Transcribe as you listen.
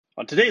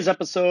On today's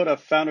episode of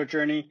Founder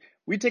Journey,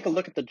 we take a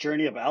look at the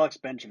journey of Alex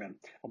Benjamin,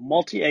 a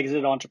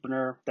multi-exit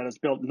entrepreneur that has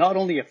built not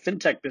only a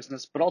fintech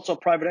business, but also a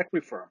private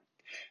equity firm.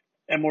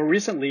 And more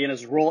recently, in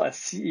his role as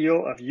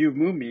CEO of You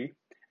Move Me,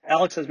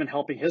 Alex has been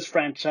helping his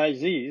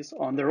franchisees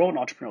on their own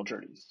entrepreneurial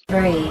journeys.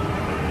 3,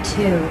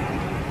 2,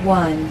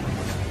 1.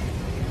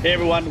 Hey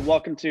everyone,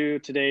 welcome to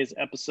today's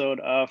episode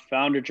of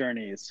Founder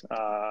Journeys.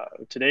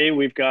 Today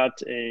we've got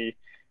a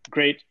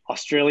great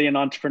Australian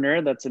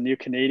entrepreneur that's a new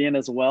Canadian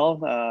as well.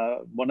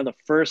 One of the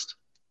first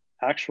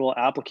actual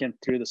applicant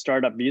through the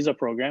Startup Visa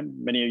program.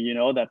 Many of you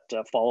know that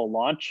follow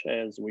Launch,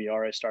 as we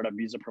are a startup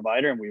visa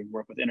provider and we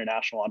work with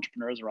international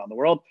entrepreneurs around the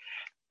world.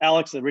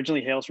 Alex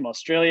originally hails from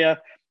Australia.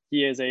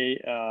 He is a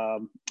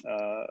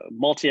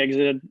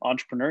multi-exited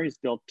entrepreneur. He's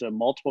built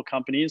multiple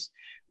companies,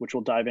 which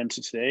we'll dive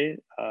into today.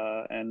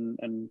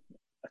 And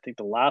I think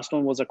the last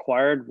one was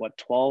acquired,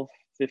 12,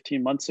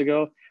 15 months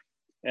ago.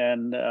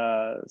 And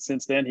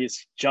since then,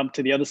 he's jumped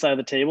to the other side of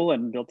the table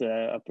and built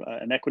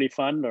an equity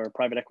fund or a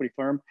private equity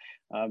firm,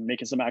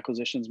 making some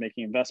acquisitions,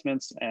 making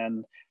investments.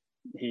 And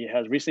he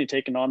has recently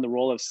taken on the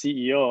role of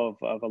CEO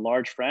of a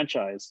large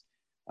franchise.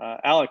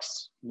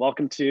 Alex,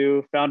 welcome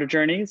to Founder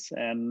Journeys.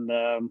 And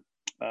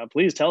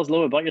please tell us a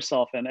little bit about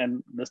yourself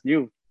and this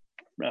new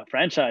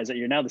franchise that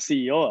you're now the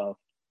CEO of.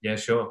 Yeah,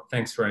 sure.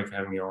 Thanks, Ray, for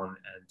having me on,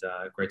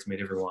 and great to meet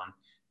everyone.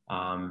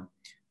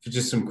 For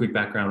just some quick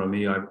background on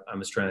me, I'm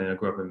Australian. I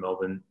grew up in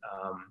Melbourne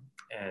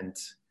and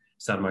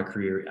started my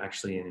career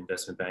actually in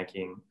investment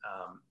banking,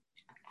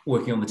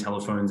 working on the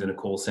telephones in a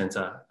call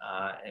center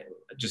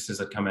just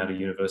as I'd come out of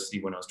university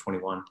when I was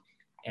 21.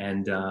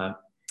 And I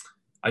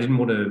didn't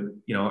want to,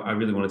 I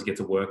really wanted to get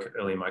to work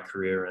early in my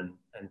career and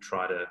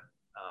try to,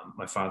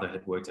 my father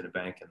had worked in a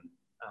bank and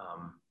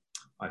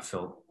I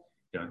felt,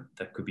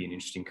 that could be an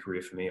interesting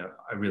career for me.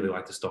 I really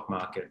like the stock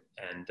market,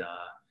 and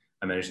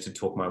I managed to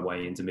talk my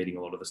way into meeting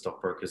a lot of the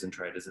stockbrokers and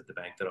traders at the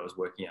bank that I was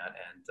working at.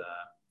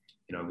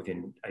 And,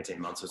 within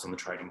 18 months, I was on the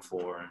trading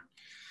floor, and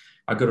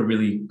I got a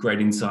really great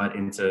insight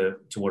into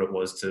what it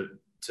was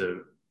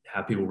to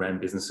how people ran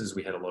businesses.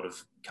 We had a lot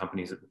of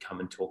companies that would come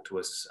and talk to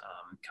us,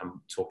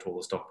 come talk to all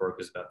the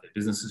stockbrokers about their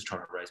businesses,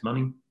 trying to raise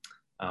money.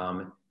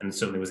 And it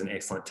certainly was an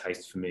excellent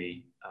taste for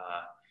me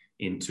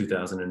in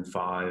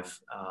 2005.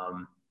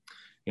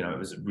 It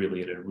was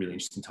really at a really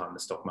interesting time in the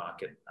stock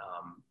market.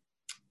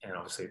 And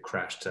obviously it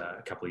crashed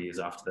a couple of years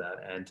after that.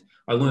 And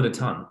I learned a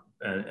ton.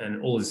 And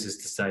all this is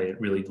to say,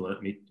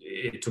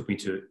 it took me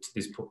to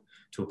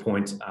a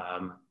point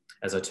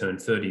as I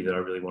turned 30 that I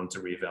really wanted to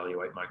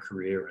reevaluate my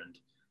career. And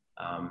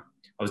I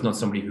was not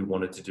somebody who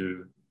wanted to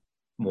do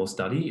more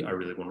study. I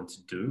really wanted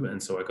to do.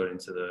 And so I got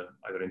into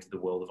the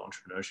world of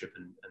entrepreneurship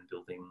and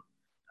building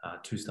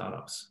two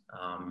startups.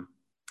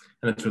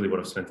 And that's really what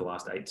I've spent the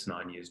last 8 to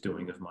 9 years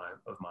doing of my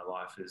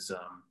life, is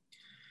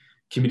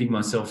committing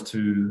myself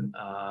to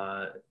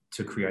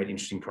create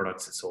interesting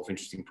products that solve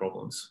interesting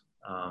problems.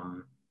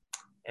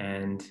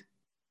 And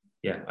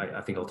yeah,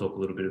 I think I'll talk a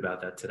little bit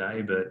about that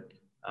today, but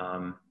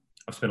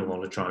I've spent a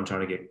lot of time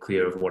trying to get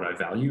clear of what I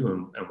value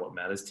and what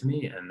matters to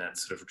me. And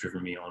that's sort of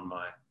driven me on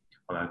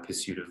my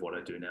pursuit of what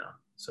I do now.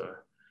 So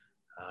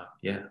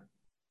yeah.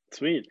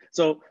 Sweet.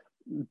 So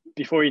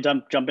before you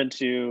jump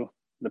into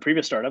the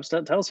previous startups,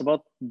 tell us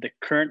about the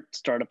current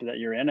startup that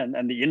you're in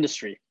and the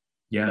industry.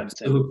 Yeah.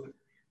 So look,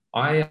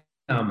 I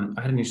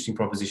had an interesting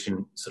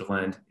proposition sort of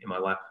land in my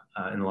lap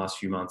in the last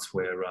few months,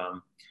 where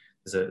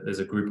there's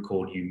a group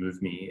called You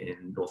Move Me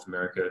in North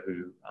America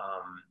who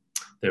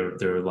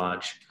they're a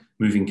large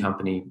moving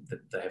company.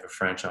 That they have a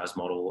franchise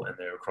model, and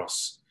they're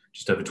across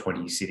just over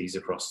 20 cities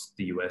across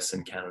the US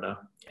and Canada.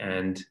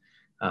 And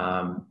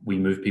we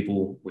move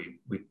people. We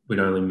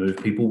don't only move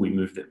people, we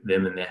move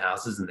them and their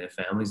houses and their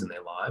families and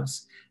their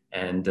lives.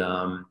 And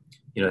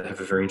they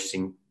have a very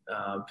interesting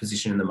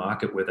position in the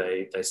market where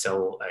they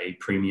sell a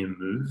premium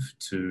move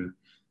to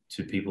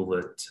people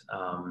that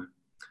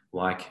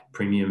like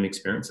premium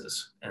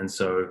experiences. And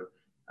so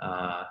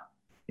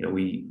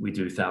we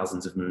do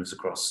thousands of moves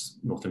across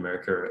North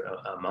America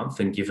a month,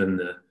 and given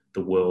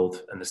the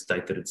world and the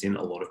state that it's in,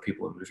 a lot of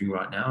people are moving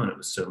right now, and it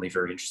was certainly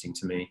very interesting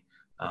to me.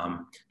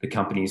 The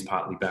company is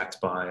partly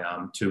backed by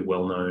two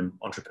well-known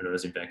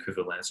entrepreneurs in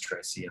Vancouver, Lance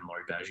Tracy and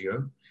Laurie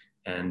Baggio.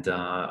 And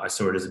I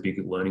saw it as a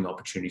big learning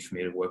opportunity for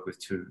me to work with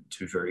two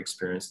very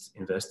experienced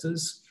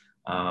investors.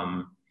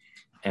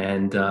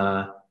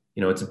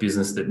 It's a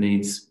business that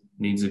needs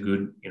a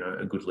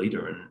good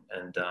leader,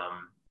 and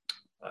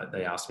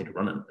they asked me to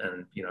run it.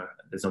 And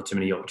there's not too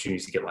many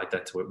opportunities to get like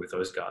that to work with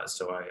those guys.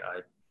 So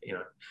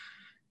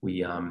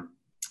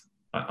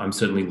I'm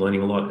certainly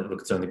learning a lot.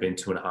 Look, it's only been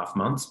 2.5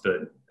 months,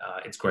 but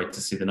it's great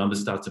to see the numbers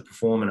start to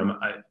perform. And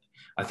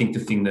I think the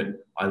thing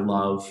that I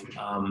love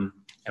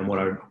and what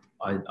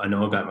I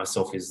know about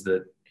myself is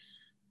that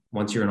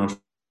once you're an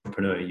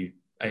entrepreneur,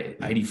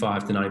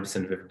 85 to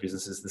 90% of every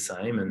business is the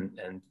same,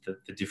 and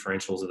the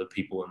differentials are the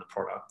people and the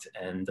product.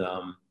 And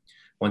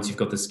once you've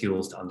got the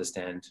skills to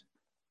understand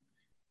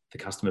the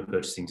customer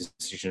purchasing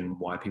decision,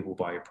 why people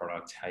buy your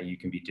product, how you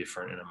can be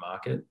different in a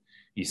market,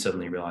 you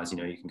suddenly realize, you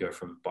can go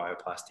from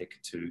bioplastic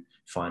to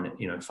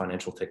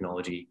financial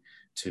technology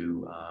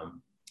to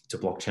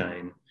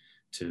blockchain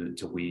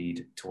to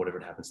weed to whatever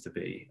it happens to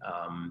be.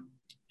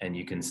 And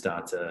you can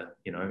start to,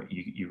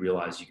 you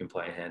realize you can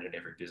play a hand in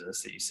every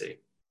business that you see.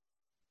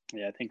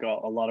 Yeah, I think a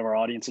lot of our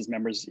audience's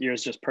members'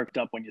 ears just perked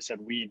up when you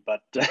said weed.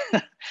 But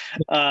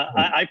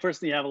I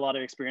personally have a lot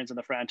of experience in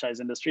the franchise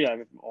industry.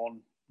 I've owned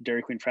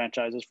Dairy Queen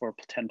franchises for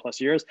 10 plus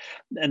years.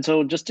 And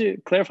so just to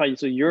clarify,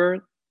 so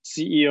you're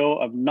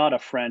CEO of not a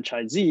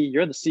franchisee,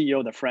 you're the CEO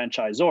of the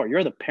franchisor.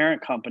 You're the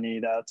parent company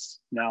that's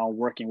now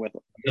working with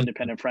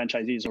independent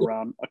franchisees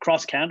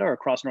across Canada or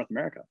across North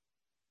America?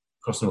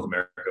 Across North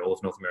America, all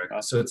of North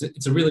America. So it's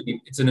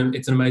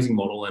an amazing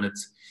model, and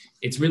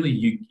it's really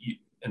you.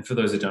 And for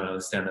those that don't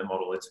understand that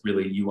model, it's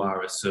really you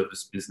are a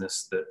service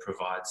business that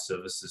provides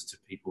services to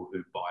people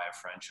who buy a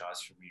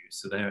franchise from you.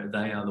 So they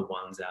are the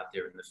ones out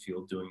there in the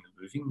field doing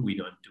the moving. We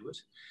don't do it.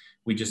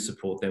 We just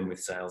support them with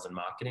sales and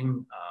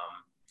marketing,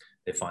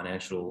 their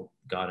financial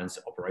guidance,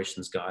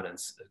 operations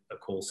guidance, a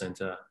call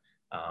center,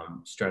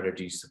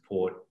 strategy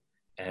support,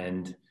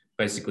 and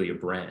basically a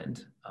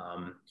brand,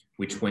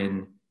 which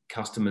when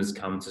customers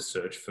come to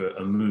search for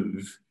a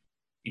move,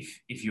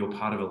 if you're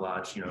part of a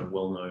large,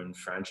 well-known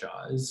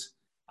franchise,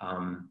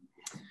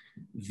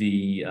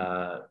 the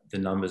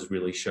numbers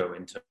really show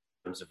in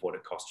terms of what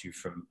it costs you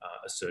from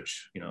a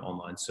search,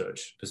 online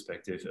search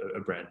perspective. A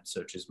brand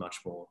search is much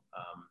more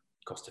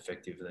cost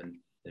effective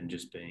than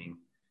just being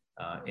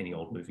any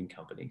old moving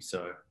company.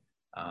 So,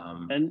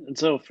 and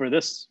so for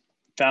this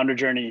founder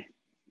journey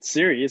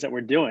series that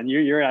we're doing,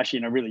 you're actually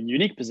in a really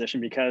unique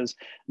position, because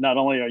not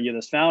only are you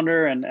this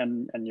founder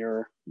and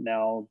you're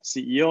now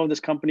CEO of this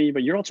company,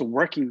 but you're also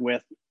working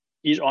with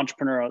each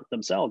entrepreneur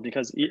themselves,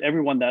 because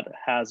everyone that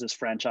has this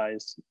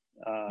franchise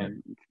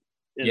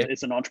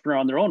is an entrepreneur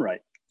on their own right.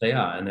 They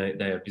are, and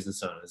they are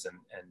business owners, and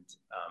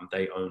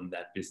they own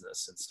that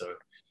business. And so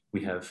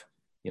we have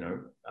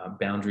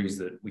boundaries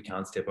that we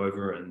can't step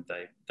over, and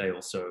they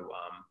also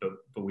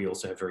but we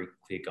also have very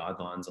clear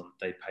guidelines on.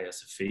 They pay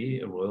us a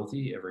fee, a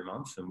royalty every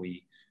month, and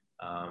we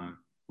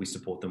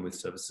support them with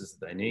services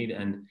that they need.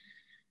 And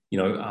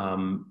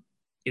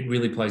it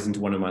really plays into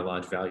one of my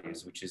large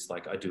values, which is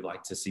I do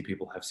like to see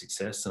people have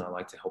success, and I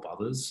like to help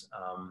others.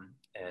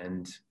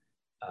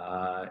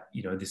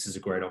 This is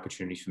a great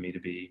opportunity for me to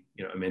be,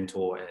 a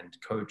mentor and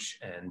coach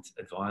and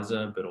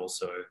advisor, but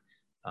also,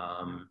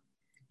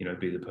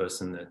 be the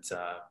person that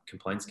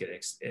complaints get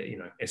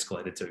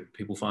escalated to.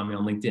 People find me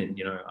on LinkedIn,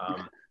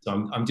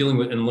 so I'm dealing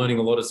with and learning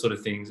a lot of sort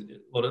of things,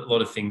 a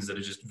lot of things that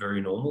are just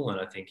very normal.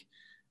 And I think,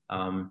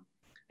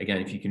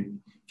 again, if you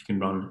can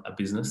run a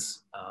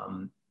business,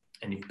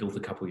 and you've built a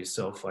couple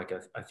yourself,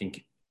 I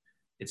think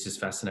it's just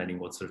fascinating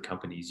what sort of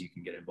companies you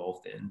can get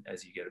involved in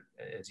as you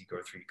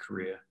go through your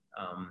career.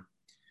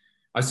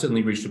 I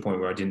certainly reached a point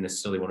where I didn't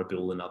necessarily want to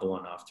build another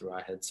one after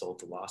I had sold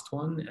the last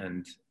one,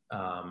 and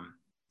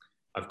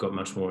I've got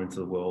much more into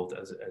the world,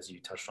 as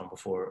you touched on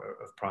before,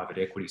 of private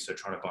equity. So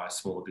trying to buy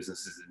smaller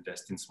businesses,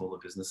 invest in smaller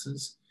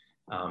businesses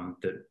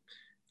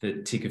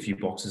that tick a few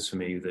boxes for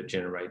me, that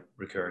generate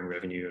recurring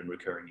revenue and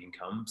recurring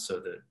income, so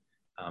that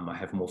I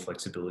have more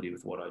flexibility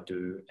with what I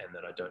do, and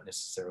that I don't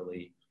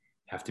necessarily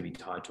have to be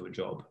tied to a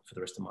job for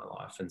the rest of my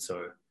life. And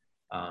so,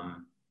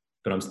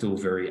 but I'm still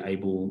very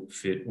able,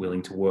 fit,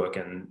 willing to work,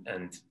 and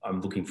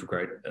I'm looking for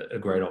a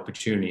great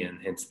opportunity.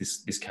 And hence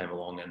this came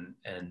along,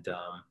 and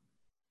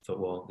thought,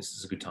 well, this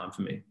is a good time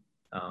for me.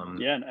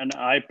 And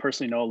I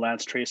personally know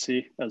Lance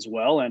Tracy as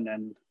well,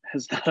 and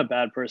is not a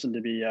bad person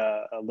to be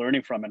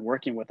learning from and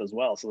working with as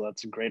well. So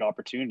that's a great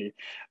opportunity.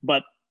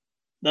 But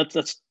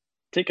let's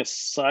take a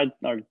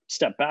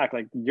step back.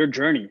 Your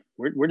journey,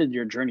 where did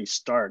your journey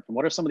start? And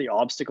what are some of the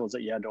obstacles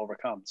that you had to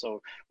overcome?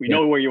 So we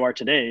know where you are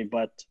today,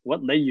 but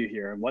what led you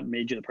here, and what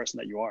made you the person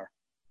that you are?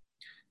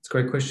 It's a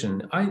great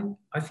question. I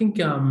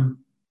think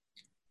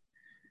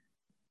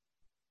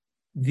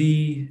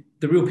the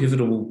real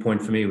pivotal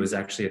point for me was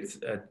actually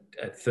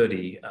at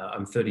 30.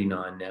 I'm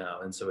 39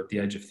 now. And so at the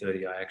age of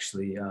 30, I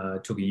actually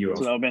took a year off.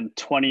 So that would have been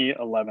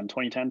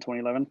 2010,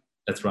 2011?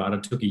 That's right. I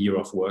took a year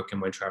off work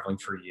and went traveling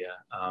for a year.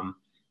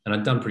 And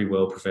I'd done pretty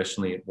well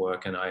professionally at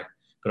work, but I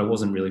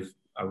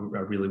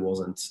really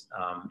wasn't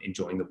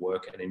enjoying the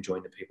work and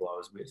enjoying the people I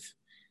was with.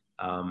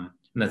 And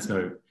that's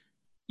I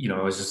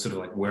was just sort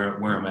of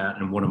where I'm at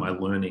and what am I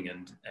learning,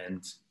 and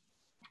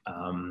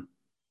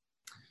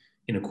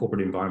in a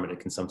corporate environment, it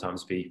can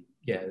sometimes be,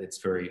 it's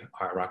very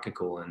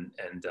hierarchical,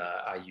 and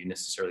are you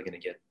necessarily going to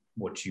get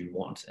what you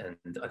want?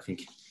 And I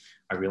think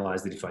I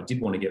realized that if I did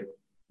want to get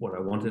what I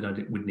wanted, I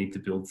would need to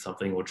build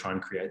something or try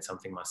and create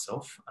something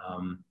myself,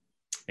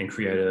 and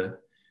create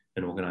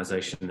an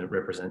organization that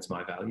represents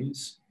my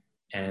values.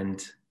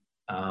 And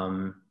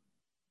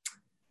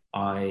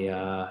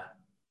I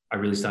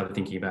really started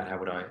thinking about how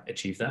would I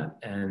achieve that.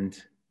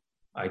 And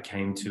I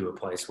came to a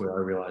place where I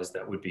realized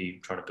that would be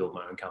trying to build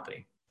my own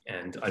company.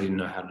 And I didn't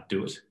know how to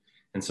do it.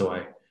 And so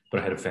but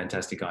I had a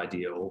fantastic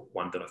idea, or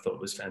one that I thought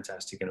was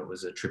fantastic, and it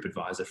was a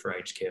TripAdvisor for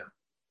aged care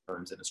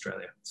homes in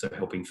Australia. So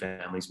helping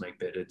families make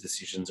better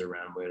decisions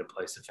around where to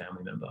place a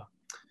family member.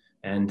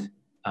 And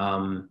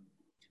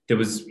there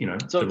was,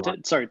 So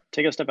sorry,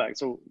 take a step back.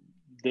 So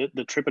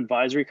the trip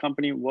advisory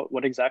company,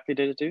 what exactly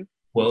did it do?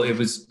 Well, it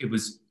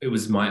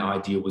was my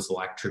idea was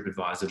like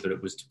TripAdvisor, but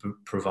it was to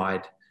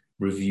provide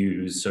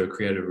reviews, so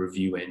create a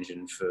review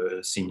engine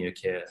for senior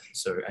care,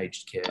 so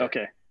aged care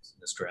Okay.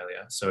 in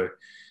Australia. So,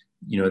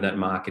 that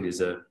market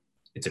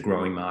it's a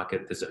growing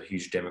market. There's a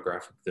huge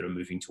demographic that are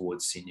moving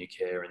towards senior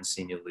care and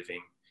senior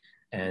living.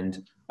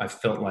 And I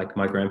felt like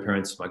my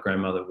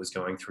grandmother was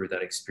going through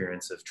that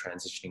experience of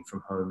transitioning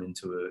from home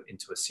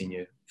into a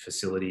senior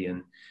facility.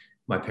 And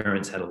my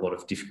parents had a lot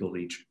of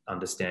difficulty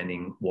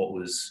understanding what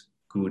was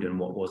good and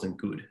what wasn't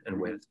good and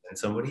where to send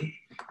somebody.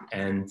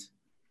 And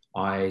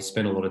I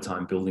spent a lot of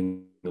time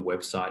building the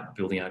website,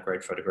 building out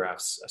great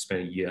photographs. I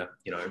spent a year,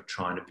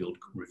 trying to build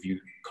review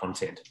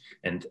content,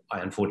 and I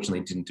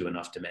unfortunately didn't do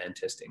enough demand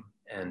testing.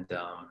 And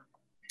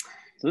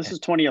so this is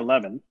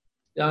 2011.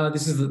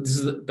 This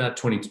is about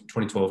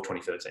 2012,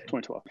 2013.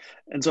 2012.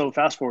 And so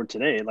fast forward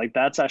today, like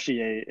that's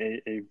actually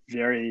a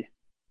very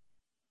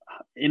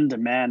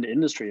in-demand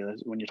industry.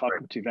 When you talk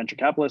to venture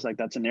capitalists, like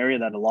that's an area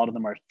that a lot of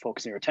them are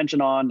focusing their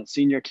attention on,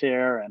 senior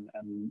care and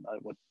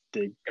what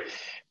the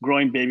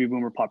growing baby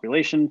boomer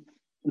population.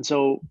 And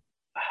so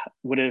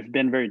would it have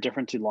been very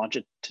different to launch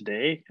it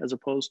today as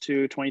opposed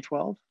to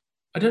 2012?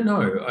 I don't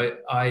know.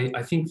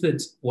 I think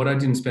that what I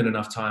didn't spend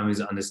enough time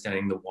is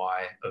understanding the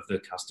why of the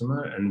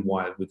customer and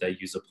why would they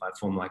use a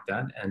platform like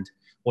that. And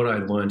what I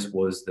learned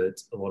was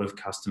that a lot of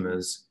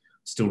customers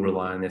still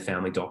rely on their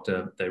family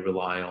doctor. They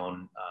rely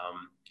on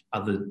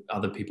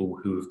other people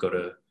who have got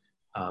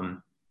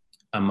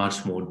a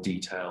much more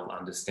detailed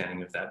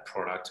understanding of that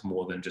product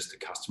more than just a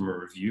customer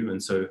review.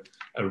 And so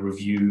a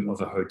review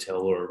of a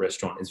hotel or a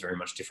restaurant is very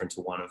much different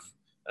to one of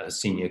a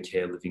senior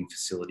care living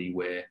facility,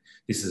 where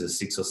this is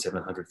a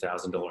 $600,000 or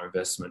 $700,000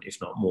 investment, if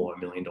not more,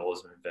 $1 million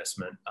of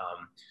investment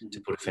to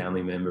put a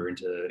family member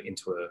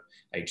into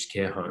a aged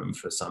care home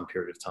for some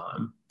period of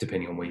time,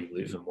 depending on where you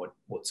live and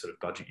what sort of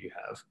budget you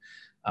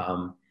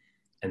have.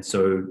 And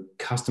so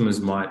customers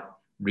might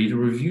read a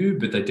review,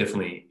 but they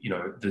definitely,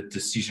 the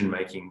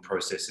decision-making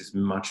process is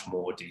much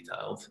more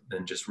detailed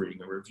than just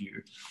reading a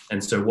review.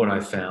 And so what I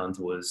found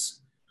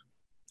was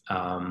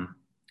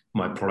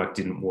my product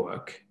didn't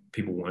work.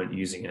 People weren't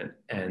using it.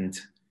 And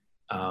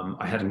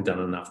I hadn't done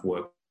enough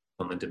work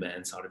on the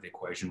demand side of the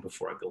equation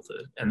before I built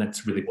it. And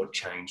that's really what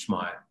changed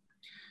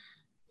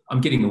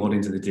I'm getting a lot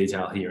into the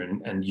detail here.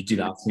 And you did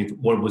ask me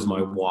what was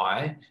my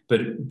why,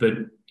 but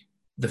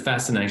the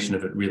fascination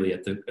of it really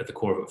at the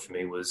core of it for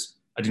me was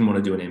I didn't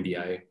want to do an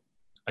MBA.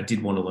 I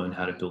did want to learn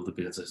how to build the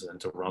business and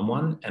to run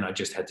one. And I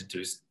just had to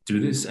do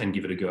this and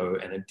give it a go.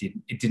 And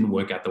it didn't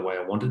work out the way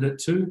I wanted it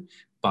to,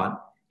 but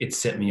it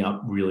set me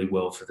up really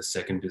well for the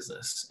second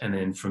business. And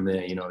then from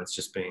there, it's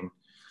just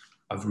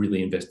I've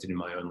really invested in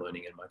my own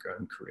learning and my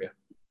own career.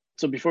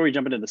 So before we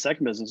jump into the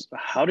second business,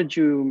 how did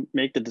you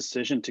make the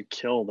decision to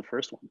kill the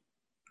first one?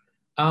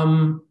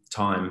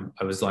 Time.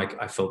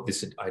 I felt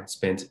this, I'd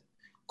spent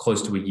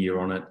close to a year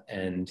on it,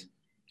 and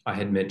I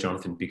had met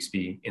Jonathan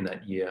Bixby in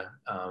that year.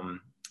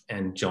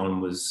 And John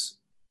was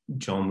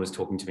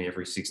talking to me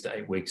every 6 to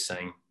 8 weeks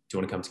saying, do you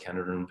want to come to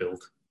Canada and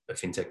build a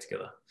fintech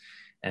together?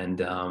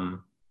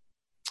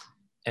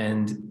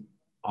 And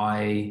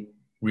I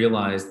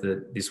realized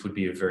that this would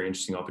be a very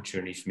interesting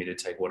opportunity for me to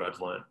take what I'd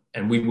learned.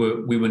 And we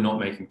were not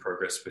making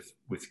progress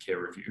with Care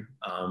Review.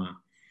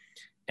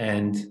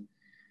 And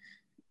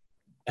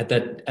at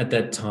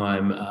that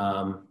time,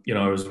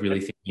 I was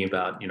really thinking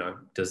about,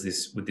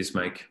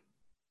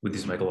 would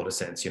this make a lot of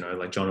sense?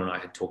 Like John and I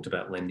had talked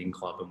about Lending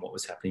Club and what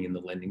was happening in the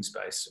lending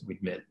space.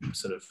 We'd met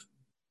sort of,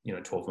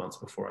 12 months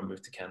before I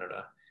moved to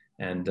Canada.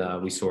 And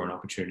we saw an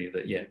opportunity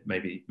that,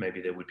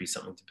 maybe there would be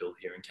something to build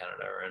here in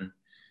Canada.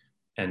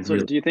 And so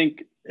really, do you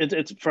think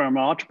it's from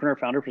an entrepreneur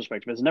founder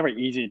perspective, it's never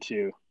easy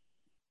to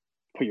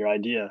put your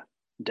idea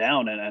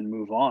down and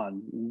move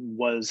on?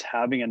 Was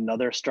having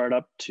another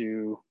startup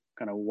to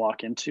kind of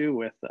walk into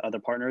with other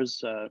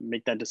partners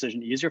make that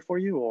decision easier for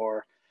you?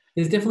 Or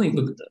there's definitely,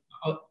 look,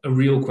 a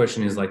real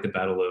question is like the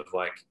battle of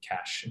like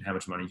cash and how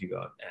much money you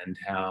got and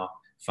how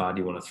far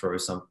do you want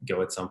to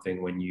go at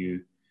something when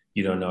you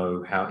don't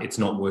know how it's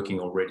not working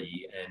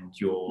already, and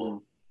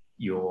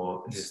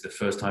this is the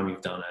first time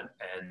you've done it.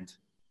 And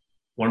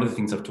one of the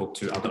things I've talked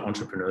to other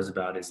entrepreneurs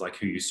about is like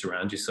who you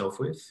surround yourself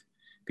with,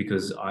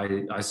 because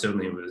I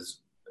certainly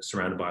was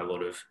surrounded by a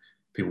lot of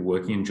people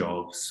working in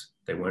jobs.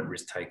 They weren't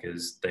risk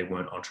takers. They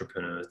weren't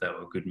entrepreneurs. They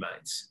were good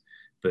mates.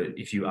 But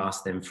if you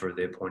ask them for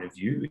their point of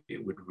view,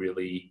 it would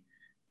really,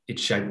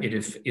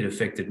 it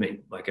affected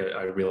me. Like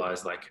I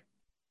realized like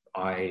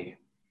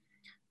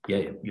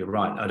you're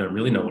right. I don't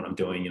really know what I'm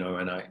doing,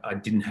 and I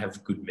didn't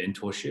have good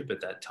mentorship at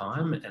that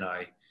time.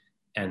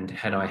 And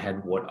had I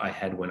had what I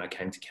had when I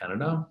came to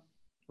Canada,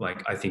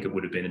 like I think it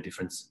would have been a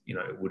different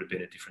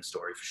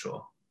story for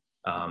sure.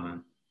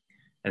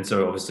 And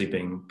so obviously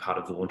being part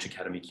of the Launch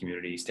Academy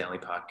community, Stanley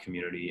Park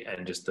community,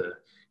 and just a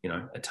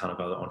ton of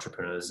other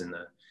entrepreneurs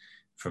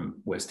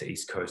from West to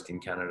East Coast in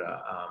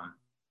Canada,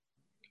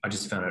 I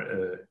just found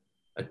it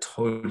a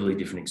totally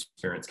different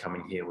experience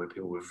coming here, where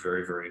people were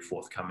very, very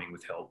forthcoming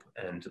with help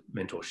and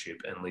mentorship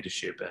and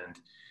leadership, and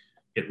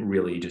it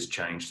really just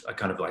changed. I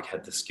kind of like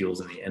had the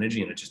skills and the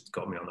energy, and it just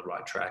got me on the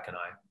right track, and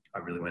I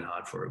really went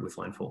hard for it with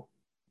Landfall.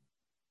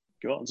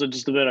 Cool. So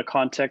just a bit of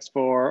context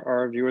for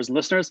our viewers and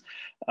listeners.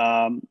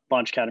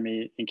 Launch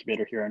Academy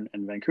incubator here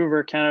in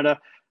Vancouver, Canada.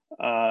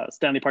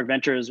 Stanley Park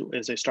Ventures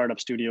is a startup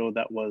studio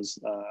that was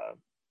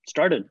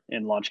started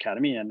in Launch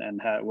Academy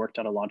and had worked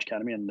at a Launch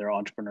Academy, and their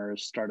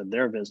entrepreneurs started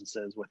their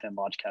businesses within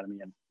Launch Academy,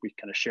 and we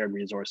kind of shared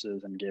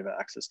resources and gave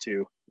access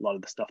to a lot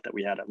of the stuff that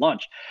we had at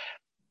Launch.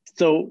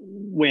 So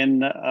when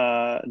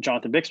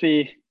Jonathan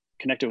Bixby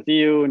connected with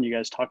you and you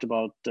guys talked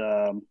about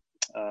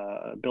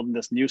building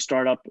this new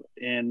startup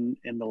in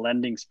the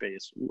lending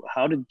space,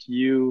 how did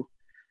you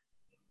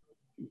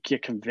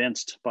get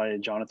convinced by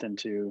Jonathan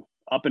to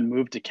up and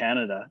move to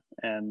Canada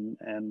and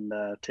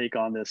take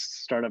on this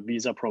startup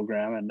visa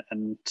program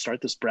and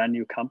start this brand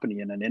new company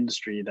in an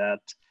industry that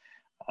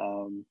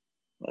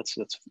that's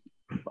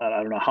I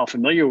don't know how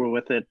familiar you were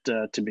with it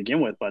to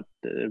begin with, but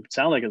it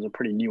sounded like it was a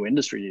pretty new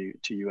industry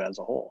to you as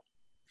a whole.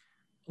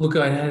 Look,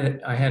 I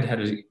had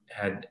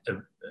a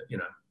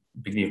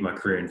beginning of my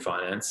career in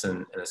finance,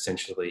 and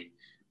essentially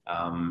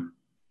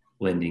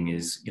lending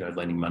is,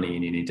 lending money,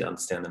 and you need to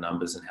understand the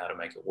numbers and how to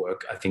make it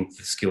work. I think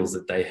the skills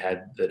that they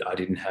had that I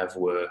didn't have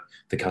were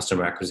the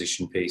customer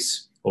acquisition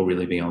piece, or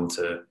really being able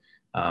to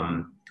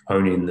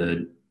hone in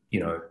the,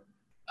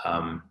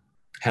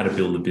 how to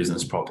build a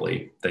business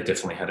properly. They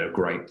definitely had a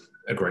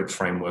great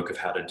framework of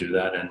how to do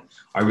that. And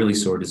I really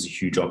saw it as a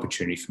huge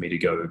opportunity for me to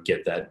go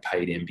get that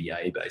paid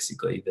MBA,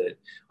 basically, that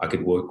I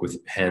could work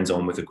with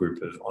hands-on with a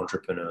group of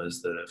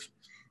entrepreneurs that have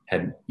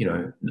had,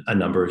 a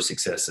number of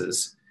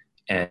successes.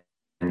 And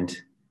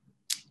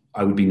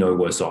I would be no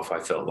worse off. I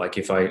felt like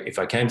if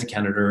I came to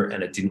Canada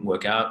and it didn't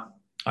work out,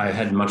 I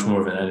had much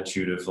more of an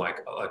attitude of like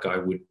I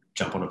would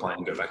jump on a plane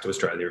and go back to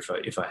Australia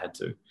if I had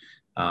to.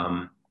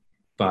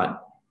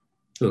 But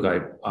look,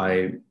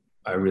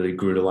 I really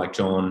grew to like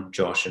John,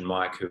 Josh, and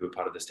Mike, who were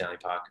part of the Stanley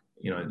Park,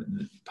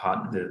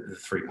 the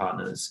three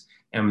partners.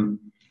 And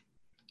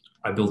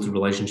I built a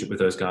relationship with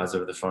those guys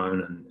over the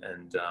phone,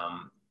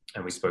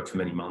 and we spoke for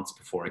many months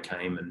before I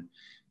came. And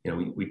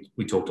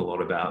we talked a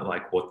lot about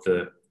like what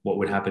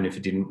would happen if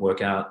it didn't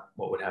work out,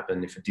 what would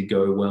happen if it did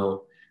go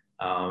well.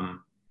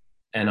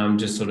 And I'm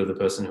just sort of the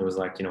person who was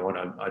like, you know what,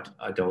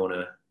 I don't want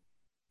to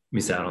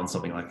miss out on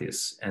something like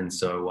this. And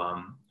so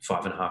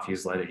 5.5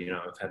 years later,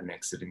 I've had an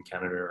exit in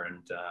Canada,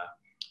 and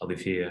I live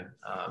here,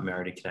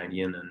 married a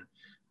Canadian,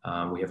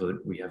 and we have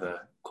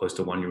a close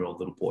to 1-year-old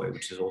little boy,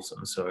 which is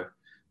awesome. So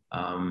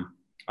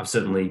I've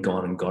certainly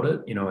gone and got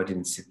it. I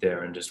didn't sit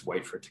there and just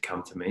wait for it to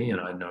come to me. And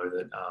I know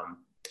that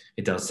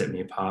it does set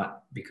me apart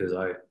because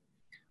I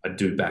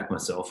do back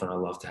myself, and I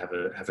love to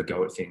have a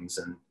go at things.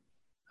 And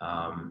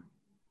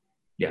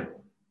yeah.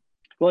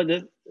 Well,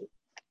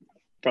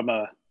 from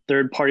a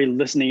third party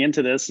listening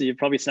into this, it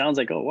probably sounds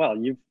like, oh, wow,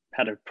 you've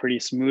had a pretty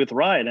smooth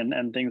ride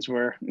and things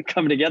were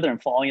coming together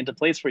and falling into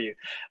place for you.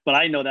 But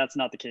I know that's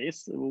not the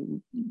case.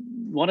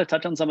 Want to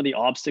touch on some of the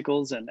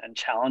obstacles and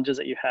challenges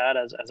that you had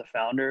as a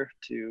founder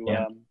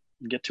to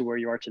get to where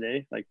you are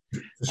today? Like,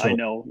 sure. I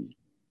know.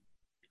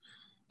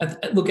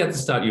 Look, at the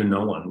start, you're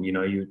no one.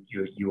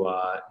 You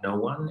are no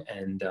one,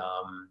 and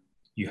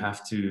you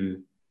have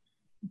to.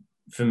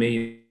 For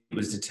me, it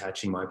was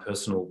detaching my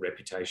personal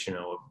reputation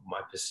or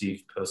my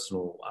perceived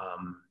personal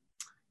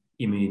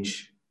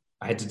image.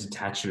 I had to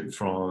detach it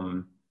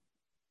from.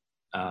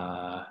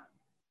 I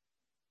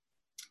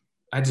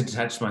had to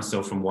detach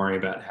myself from worrying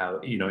about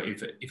how,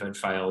 if I'd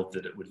failed,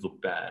 that it would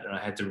look bad, and I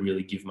had to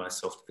really give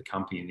myself to the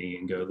company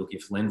and go, look,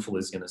 if Landfall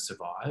is going to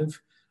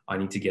survive, I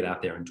need to get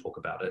out there and talk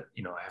about it.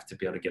 I have to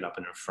be able to get up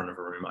in front of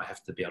a room. I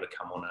have to be able to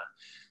come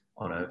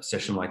on a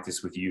session like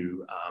this with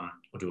you,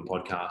 or do a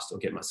podcast, or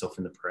get myself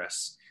in the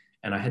press.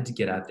 And I had to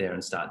get out there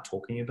and start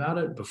talking about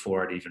it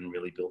before I'd even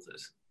really built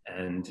it.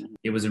 And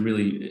it was a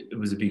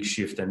big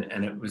shift, and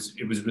it was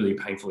really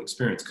a painful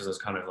experience, because I was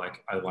kind of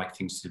like, I like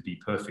things to be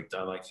perfect.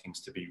 I like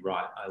things to be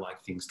right. I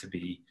like things to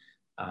be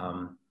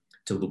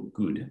to look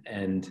good.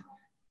 And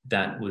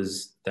that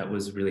was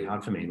really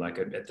hard for me. Like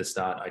at the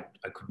start,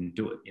 I couldn't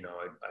do it.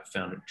 I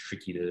found it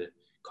tricky to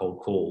cold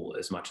call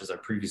as much as I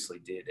previously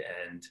did.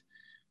 And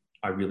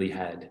I really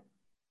had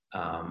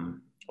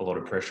a lot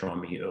of pressure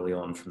on me early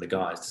on from the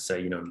guys to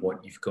say,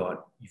 what, you've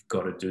got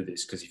to do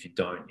this, because if you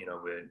don't,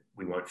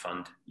 we won't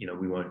fund,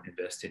 we won't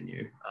invest in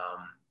you.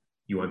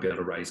 You won't be able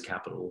to raise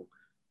capital.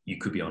 You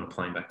could be on a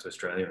plane back to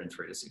Australia in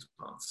 3 to 6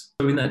 months.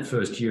 So in that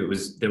first year,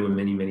 there were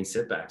many, many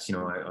setbacks.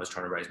 I was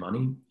trying to raise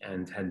money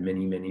and had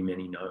many, many,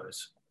 many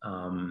no's.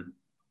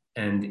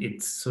 And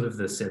it's sort of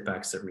the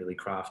setbacks that really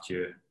craft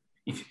you.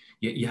 If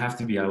you have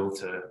to be able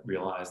to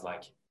realize,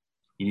 like,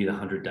 you need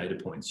 100 data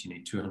points, you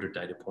need 200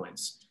 data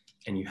points,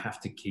 and you have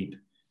to keep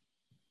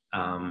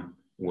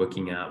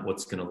working out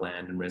what's going to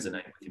land and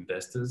resonate with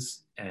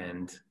investors.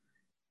 And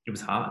it was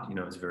hard.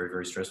 It was very,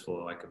 very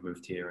stressful. Like, I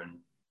moved here in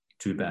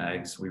 2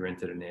 bags. We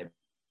rented an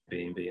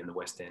Airbnb in the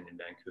West End in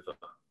Vancouver.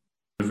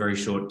 very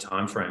short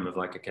time frame of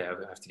like, okay,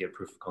 I have to get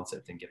proof of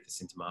concept and get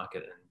this into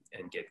market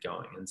and get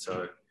going. And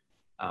so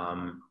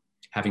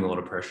having a lot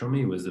of pressure on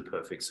me was the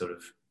perfect sort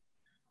of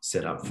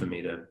setup for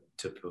me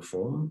to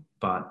perform.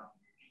 But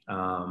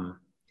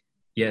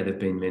there've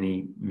been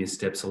many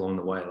missteps along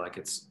the way. Like,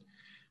 it's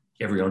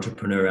every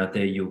entrepreneur out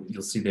there,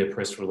 you'll see their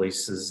press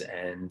releases,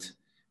 and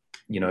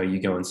you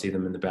go and see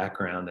them in the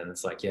background, and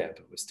it's like, yeah,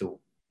 but we're still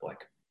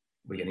like,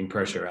 we're getting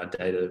pressure. Our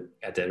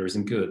data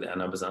isn't good. Our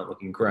numbers aren't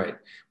looking great.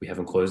 We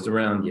haven't closed a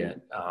round yet.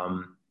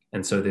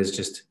 And so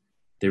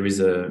there is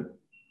a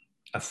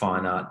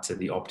fine art to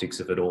the optics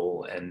of it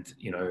all, and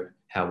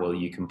how well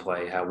you can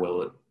play, how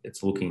well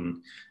it's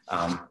looking,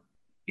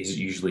 is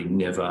usually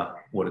never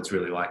what it's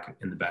really like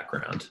in the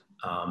background.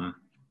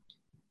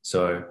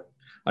 So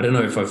I don't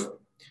know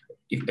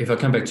if I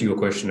come back to your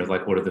question of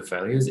like, what are the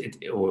failures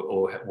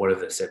or what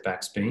have the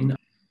setbacks been?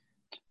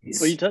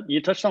 Well,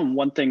 you touched on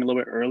one thing a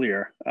little bit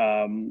earlier,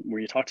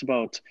 where you talked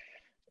about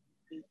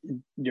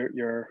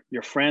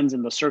your friends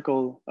and the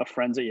circle of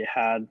friends that you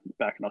had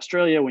back in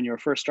Australia when you were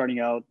first starting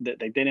out. That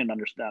they didn't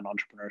understand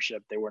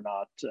entrepreneurship. They were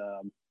not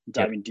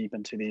diving deep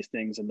into these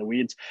things in the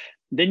weeds.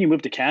 Then you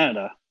moved to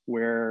Canada,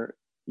 where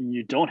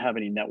you don't have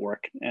any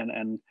network,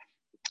 and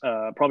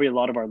probably a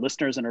lot of our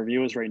listeners and our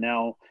viewers right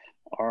now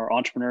are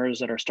entrepreneurs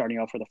that are starting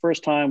out for the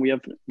first time. We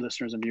have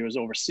listeners and viewers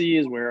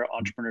overseas where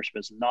entrepreneurship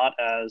is not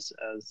as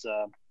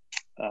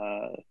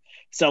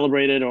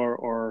celebrated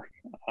or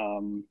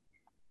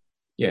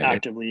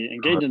actively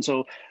engaged. And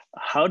so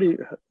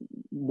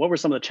what were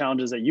some of the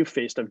challenges that you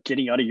faced of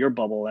getting out of your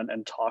bubble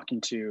and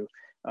talking to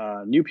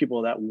new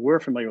people that were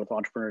familiar with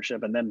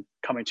entrepreneurship, and then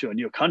coming to a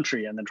new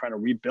country and then trying to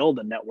rebuild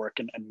a network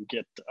and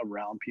get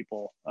around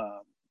people?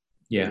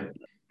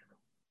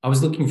 I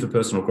was looking for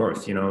personal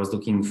growth. I was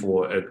looking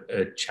for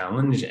a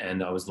challenge,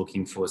 and I was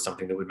looking for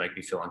something that would make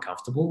me feel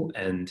uncomfortable.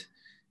 And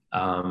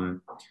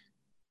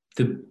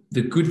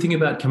the good thing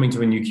about coming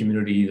to a new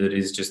community that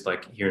is just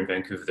like here in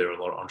Vancouver, there are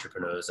a lot of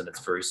entrepreneurs and it's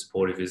very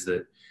supportive, is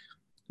that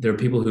there are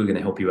people who are going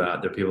to help you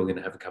out. There are people who are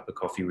going to have a cup of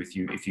coffee with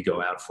you if you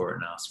go out for it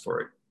and ask for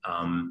it.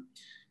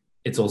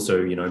 It's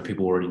also,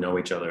 people already know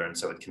each other, and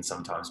so it can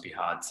sometimes be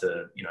hard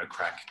to,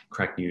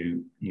 crack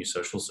new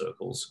social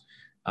circles.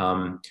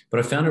 But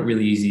I found it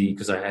really easy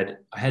because I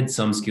had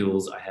some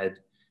skills. I had,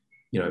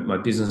 my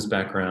business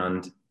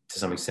background to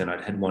some extent.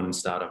 I'd had one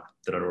startup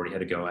that I'd already had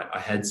to go at. I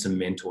had some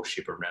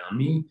mentorship around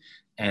me,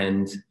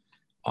 and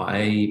all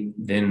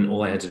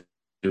I had to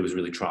do was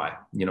really try.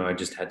 I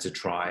just had to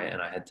try,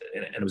 and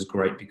and it was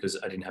great because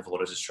I didn't have a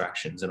lot of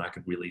distractions, and I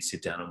could really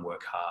sit down and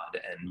work hard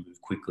and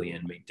move quickly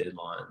and meet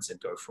deadlines and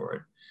go for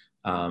it.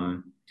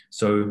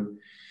 So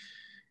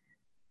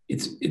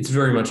it's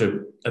very much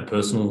a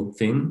personal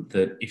thing,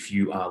 that if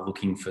you are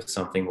looking for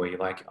something where you're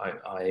like,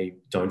 I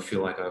don't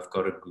feel like I've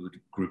got a good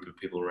group of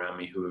people around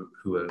me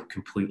who are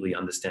completely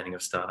understanding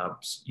of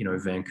startups.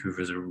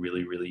 Vancouver is a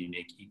really, really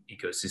unique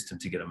ecosystem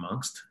to get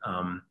amongst.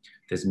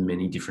 There's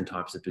many different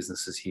types of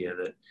businesses here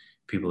that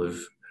people have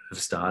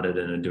started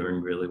and are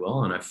doing really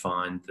well. And I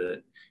find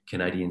that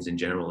Canadians in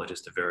general are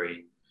just a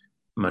very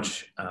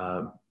much,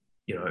 a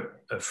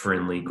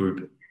friendly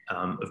group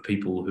of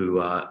people who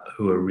are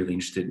really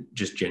interested,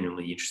 just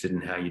genuinely interested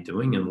in how you're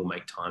doing, and will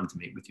make time to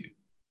meet with you,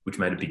 which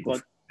made a big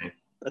difference for me.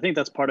 I think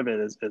that's part of it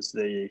is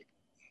the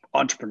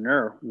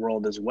entrepreneur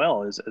world as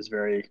well is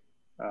very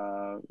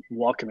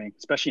welcoming,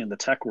 especially in the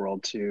tech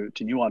world, to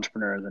new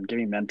entrepreneurs, and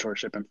giving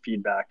mentorship and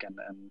feedback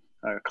and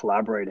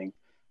collaborating.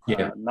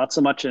 Not so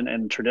much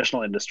in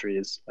traditional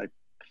industries, like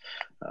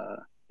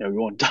we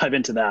won't dive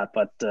into that,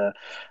 but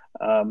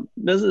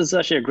this is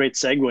actually a great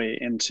segue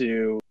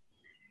into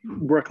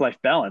work-life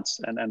balance,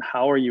 and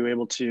how are you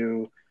able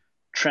to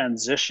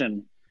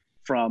transition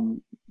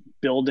from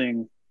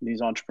building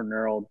these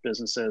entrepreneurial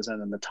businesses and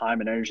then the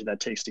time and energy that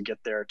takes to get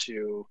there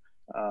to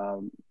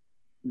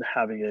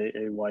having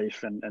a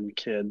wife and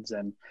kids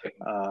and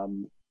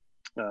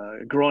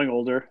growing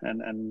older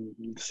and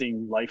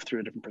seeing life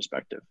through a different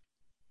perspective?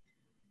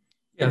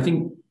 Yeah, I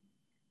think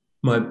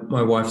my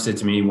wife said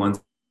to me once,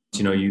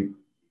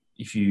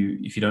 if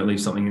you don't leave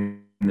something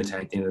in the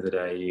tank at the end of the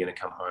day, you're going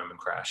to come home and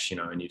crash,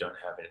 and you don't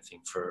have anything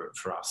for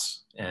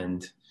us.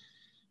 And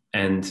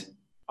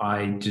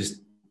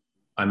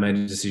I made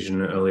a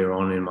decision earlier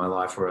on in my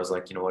life where I was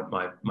like, you know what,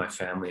 my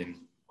family and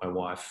my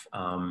wife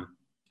are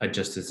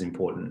just as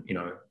important,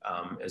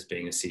 as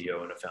being a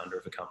CEO and a founder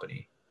of a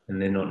company. And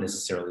they're not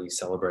necessarily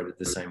celebrated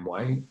the same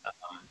way.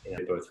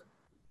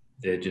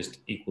 They're just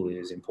equally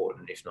as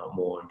important, if not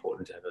more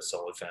important, to have a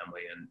solid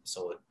family and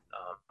solid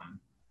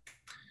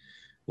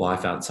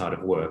life outside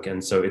of work.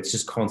 And so it's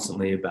just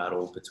constantly a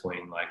battle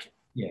between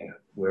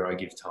where I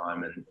give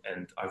time,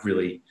 and I've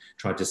really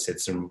tried to set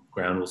some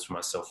ground rules for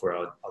myself where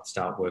I'd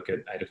start work at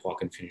 8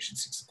 o'clock and finish at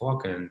 6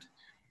 o'clock, and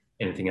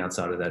anything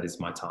outside of that is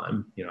my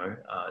time.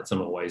 It's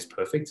not always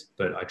perfect,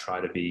 but I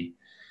try to be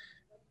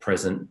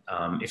present,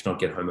 if not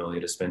get home earlier,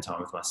 to spend time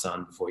with my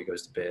son before he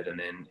goes to bed. And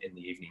then in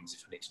the evenings,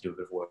 if I need to do a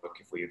bit of work,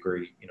 if we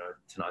agree,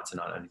 tonight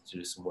I need to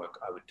do some work,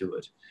 I would do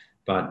it.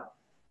 But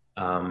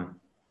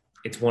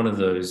it's one of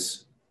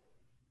those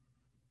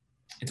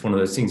it's one of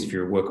those things. If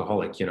you're a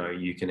workaholic,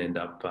 you can end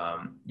up,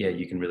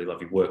 you can really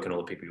love your work, and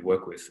all the people you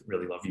work with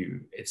really love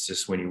you. It's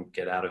just when you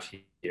get out of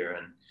here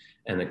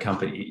and the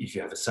company, if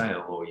you have a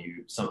sale or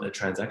a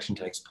transaction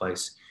takes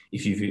place,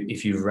 if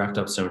you've wrapped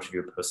up so much of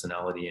your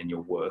personality and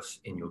your worth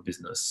in your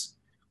business,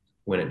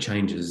 when it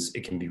changes,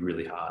 it can be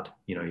really hard.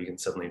 You can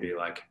suddenly be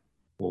like,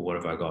 well, what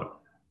have I got?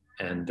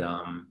 And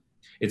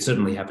it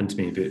certainly happened to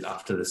me a bit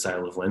after the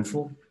sale of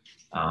Lenful.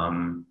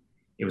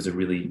 It was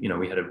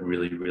we had a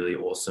really, really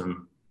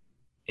awesome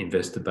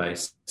investor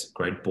base,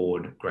 great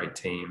board, great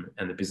team,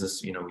 and the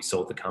business, we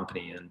sold the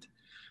company, and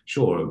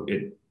sure,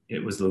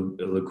 it was a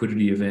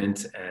liquidity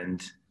event,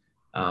 and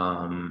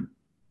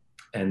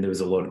there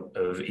was a lot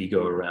of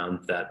ego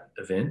around that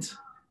event.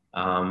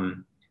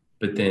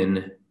 But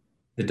then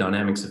the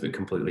dynamics of it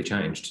completely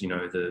changed.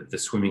 The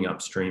swimming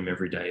upstream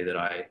every day that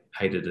I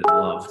hated and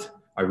loved,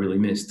 I really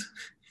missed.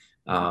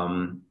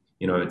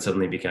 It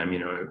suddenly became,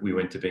 we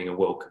went to being a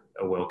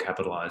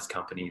well-capitalized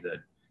company that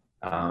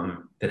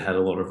had a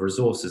lot of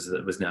resources,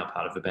 that was now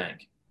part of a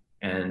bank,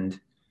 and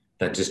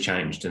that just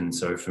changed. And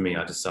so for me,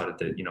 I decided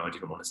that, I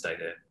didn't want to stay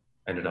there.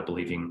 I ended up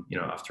leaving,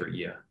 after a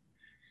year.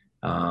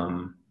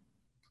 And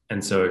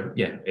so,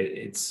 yeah,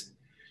 it's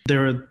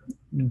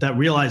that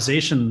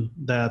realization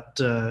that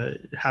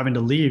having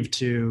to leave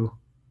to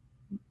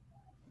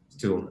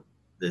still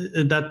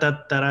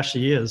that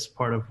actually is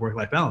part of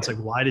work-life balance. Like,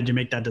 why did you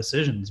make that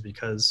decision?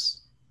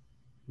 Because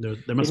there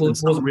must have been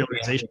some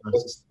realization.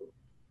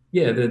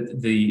 Yeah,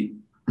 the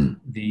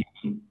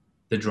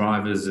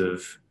drivers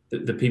of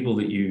the people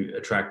that you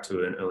attract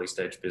to an early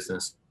stage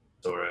business,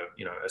 or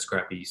a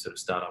scrappy sort of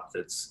startup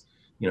that's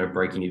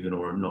breaking even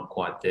or not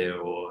quite there,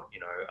 or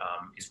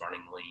is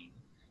running lean,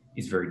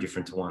 is very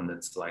different to one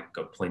that's like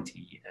got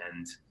plenty.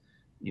 And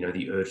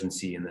the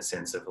urgency and the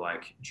sense of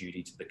like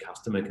duty to the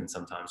customer can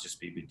sometimes just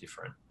be a bit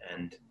different.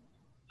 And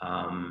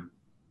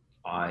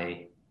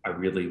I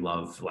really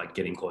love like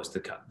getting close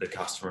to the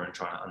customer and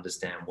trying to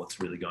understand what's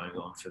really going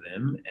on for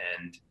them.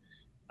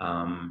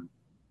 And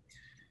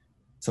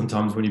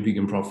sometimes when you're big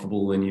and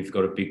profitable and you've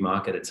got a big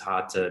market, it's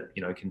hard to,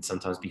 can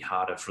sometimes be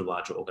harder for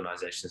larger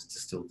organizations to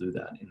still do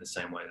that in the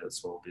same way that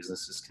small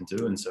businesses can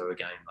do. And so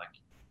again,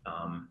 like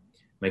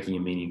making a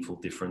meaningful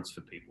difference for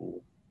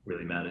people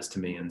really matters to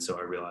me. And so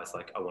I realized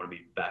like I want to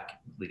be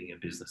back leading a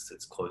business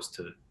that's close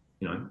to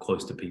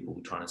people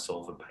trying to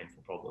solve a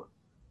painful problem.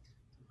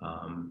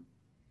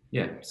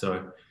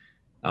 So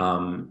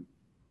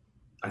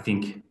I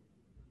think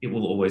it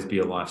will always be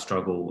a life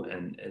struggle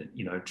and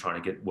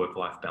trying to get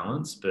work-life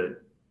balance,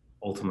 but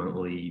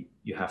ultimately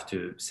you have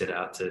to set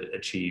out to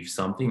achieve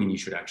something, and you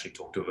should actually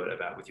talk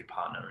about with your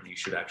partner, and you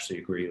should actually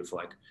agree with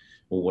like,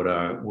 well,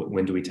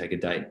 when do we take a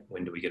date?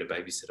 When do we get a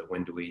babysitter?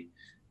 When do we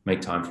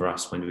make time for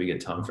us? When do we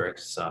get time for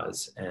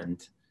exercise?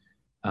 And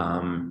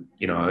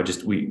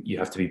you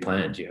have to be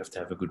planned. You have to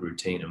have a good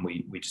routine, and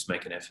we just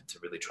make an effort to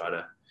really try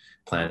to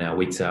plan our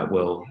weeks out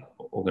well,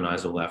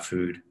 organize all our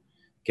food,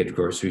 get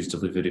groceries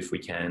delivered if we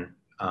can,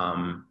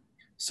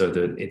 so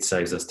that it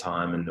saves us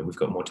time and that we've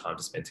got more time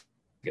to spend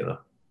together.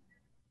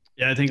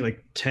 Yeah, I think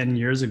like 10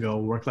 years ago,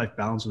 work-life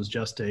balance was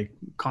just a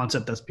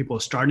concept that people are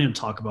starting to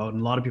talk about,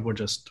 and a lot of people are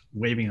just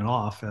waving it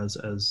off as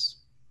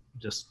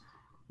just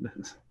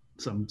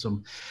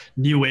some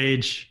new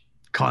age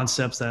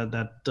concepts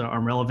that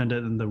are relevant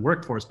in the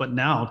workforce. But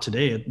now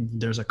today,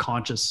 there's a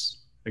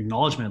conscious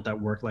acknowledgement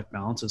that work-life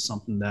balance is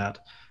something that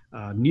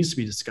needs to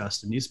be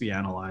discussed and needs to be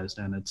analyzed,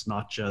 and it's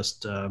not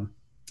just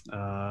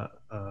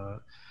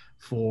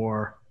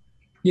for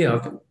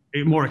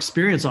more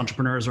experienced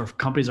entrepreneurs or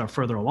companies are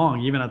further along.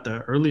 Even at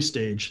the early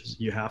stage,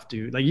 you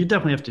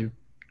definitely have to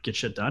get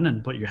shit done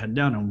and put your head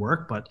down and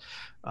work, but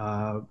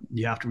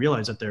you have to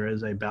realize that there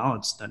is a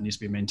balance that needs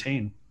to be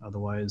maintained.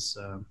 Otherwise,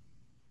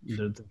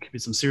 there could be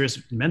some serious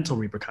mental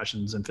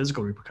repercussions and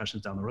physical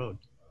repercussions down the road.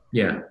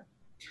 Yeah.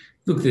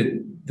 Look,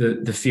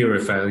 the fear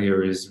of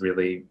failure is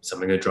really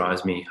something that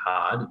drives me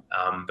hard,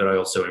 but I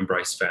also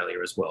embrace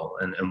failure as well.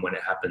 And when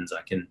it happens,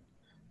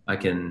 I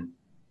can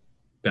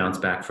bounce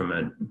back from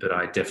it, but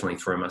I definitely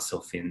throw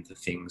myself into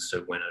things.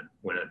 So when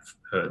it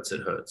hurts,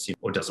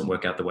 or doesn't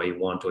work out the way you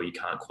want, or you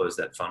can't close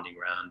that funding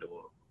round,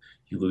 or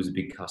you lose a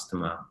big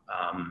customer,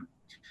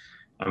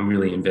 I'm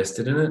really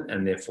invested in it,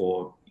 and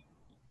therefore,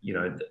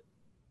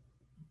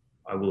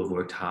 I will have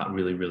worked hard,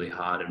 really, really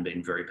hard, and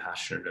been very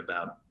passionate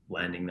about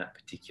landing that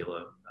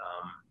particular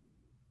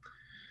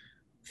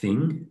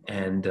thing.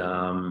 And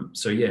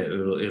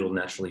it'll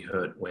naturally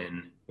hurt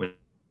when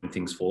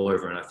things fall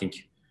over. And I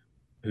think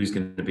who's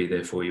going to be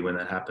there for you when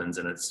that happens?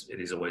 And it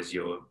is always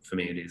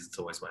it's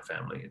always my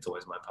family. It's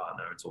always my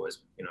partner. It's always,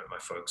 my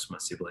folks, my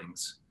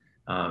siblings,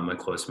 my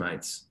close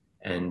mates.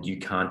 And you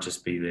can't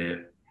just be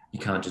there. You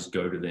can't just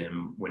go to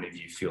them whenever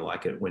you feel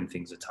like it, when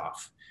things are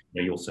tough.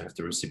 You also have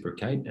to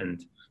reciprocate.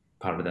 And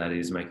part of that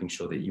is making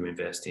sure that you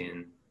invest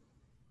in,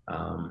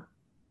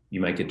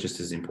 you make it just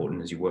as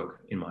important as you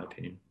work, in my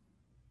opinion.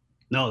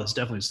 No, that's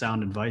definitely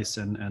sound advice,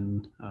 and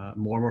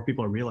more and more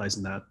people are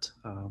realizing that,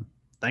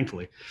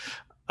 thankfully.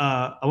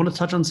 I want to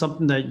touch on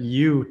something that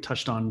you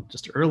touched on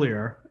just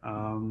earlier.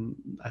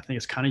 I think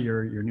it's kind of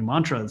your new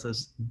mantra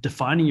is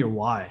defining your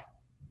why.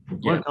 You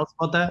want to tell us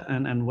about that,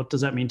 and what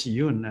does that mean to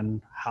you,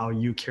 and how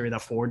you carry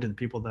that forward to the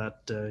people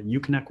that you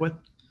connect with?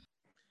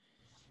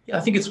 Yeah, I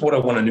think it's what I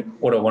want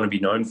to be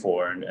known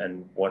for,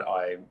 and what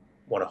I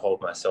want to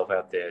hold myself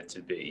out there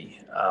to be.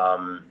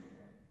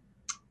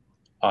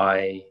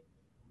 I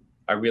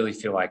really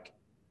feel like,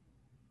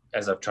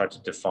 as I've tried to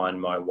define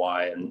my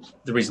why, and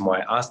the reason why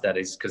I asked that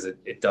is because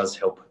it does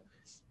help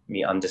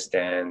me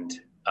understand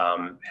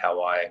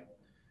how I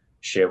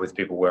share with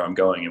people where I'm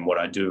going and what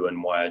I do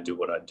and why I do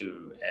what I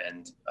do.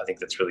 And I think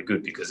that's really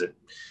good, because it's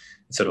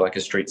sort of like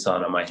a street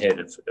sign on my head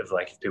of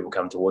like, if people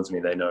come towards me,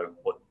 they know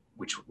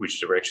which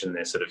direction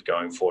they're sort of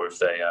going for if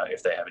they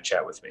have a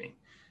chat with me.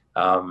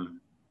 And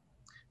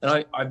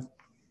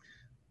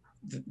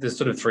there's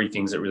sort of three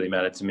things that really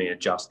matter to me: are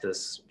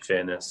justice,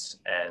 fairness,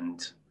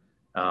 and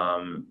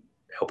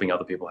helping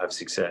other people have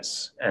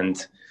success.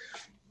 And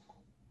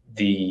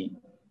there's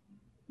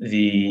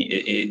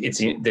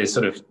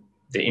sort of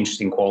the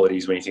interesting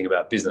qualities when you think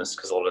about business,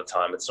 because a lot of the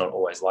time it's not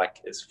always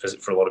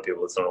for a lot of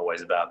people, it's not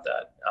always about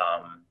that.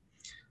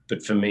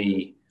 But for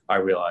me, I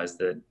realized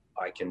that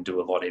I can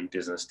do a lot in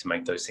business to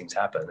make those things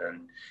happen.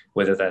 And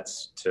whether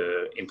that's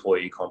to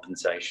employee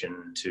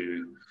compensation,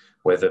 to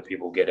whether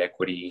people get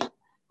equity,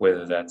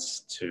 whether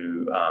that's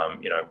to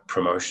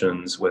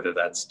promotions, whether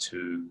that's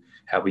to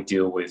how we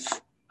deal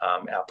with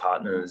our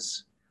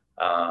partners,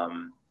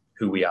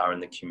 who we are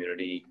in the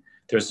community.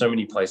 There are so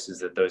many places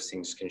that those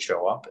things can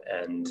show up,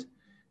 and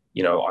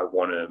I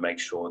want to make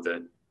sure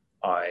that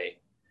I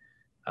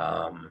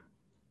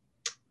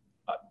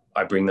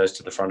bring those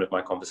to the front of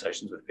my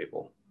conversations with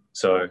people.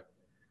 So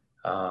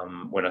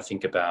when I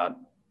think about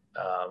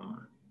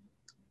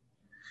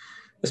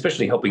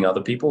especially helping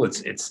other people,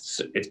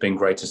 it's been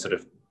great to sort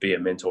of be a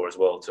mentor as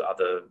well to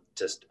other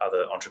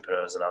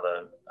entrepreneurs and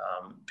other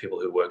people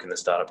who work in the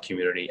startup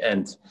community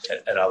and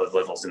at other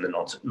levels in the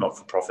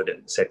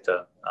not-for-profit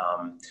sector,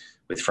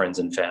 with friends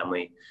and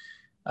family,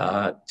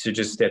 to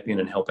just step in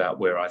and help out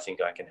where I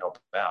think I can help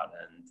out.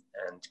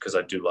 And because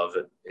I do love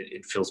it,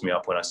 it fills me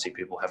up when I see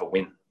people have a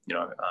win,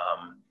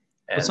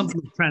 But something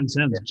that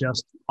transcends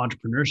just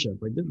entrepreneurship.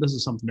 Like, this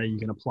is something that you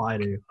can apply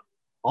to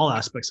all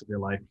aspects of your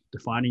life.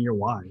 Defining your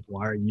why.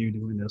 Why are you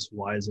doing this?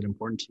 Why is it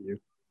important to you?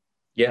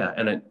 Yeah,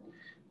 and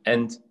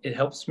it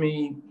helps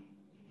me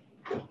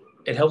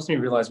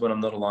realize when I'm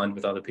not aligned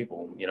with other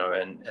people,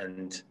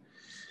 and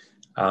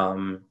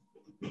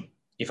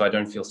if I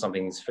don't feel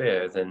something is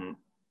fair, then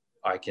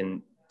I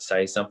can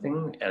say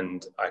something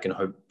and I can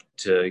hope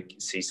to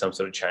see some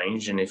sort of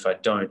change. And if I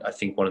don't, I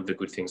think one of the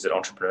good things that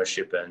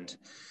entrepreneurship and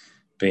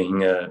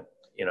being an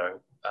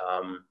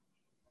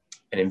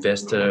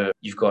investor,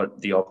 you've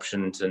got the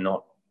option to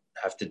not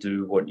have to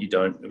do what you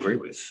don't agree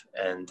with.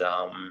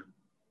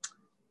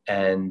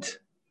 And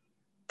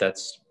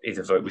that's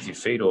either vote with your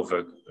feet or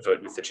vote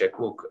with the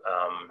checkbook,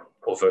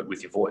 or vote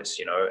with your voice,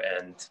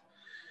 and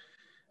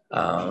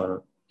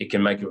it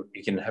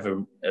can have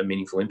a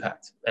meaningful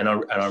impact. And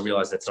I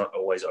realize that's not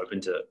always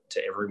open to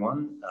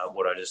everyone,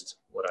 what I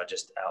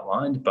just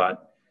outlined,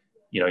 but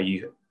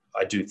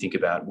I do think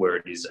about where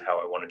it is, how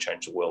I want to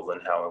change the world,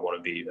 and how I want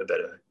to be a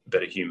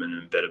better human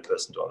and a better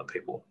person to other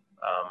people.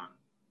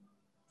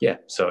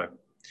 So I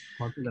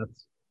think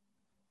that's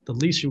the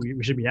least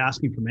we should be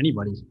asking from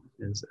anybody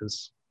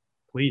is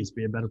please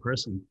be a better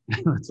person.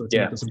 Let's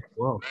make this a better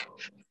world.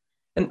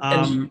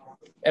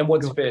 And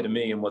what's fair to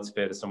me and what's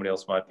fair to somebody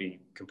else might be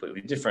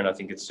completely different. I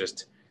think it's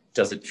just,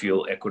 does it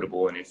feel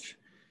equitable? And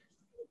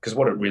because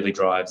what it really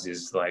drives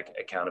is like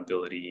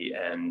accountability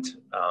and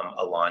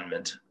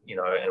alignment,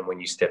 and when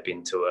you step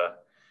into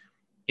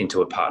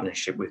a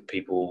partnership with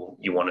people,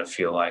 you want to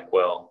feel like,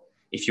 well,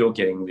 if you're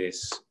getting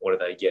this, what are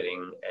they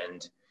getting?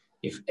 And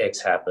if X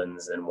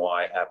happens, then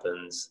Y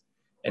happens.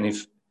 And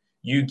if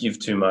you give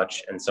too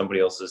much and somebody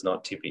else is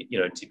not tipping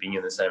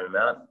in the same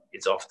amount,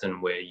 it's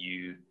often where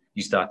you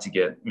start to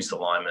get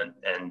misalignment,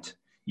 and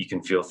you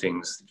can feel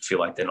things feel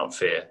like they're not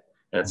fair,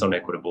 and it's not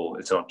equitable,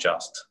 it's not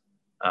just.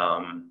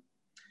 And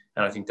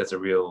I think that's a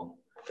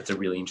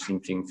really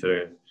interesting thing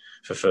for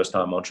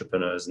first-time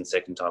entrepreneurs and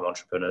second-time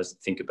entrepreneurs to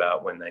think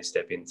about when they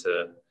step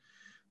into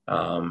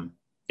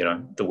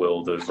the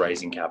world of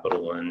raising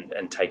capital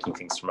and taking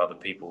things from other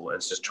people. And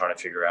it's just trying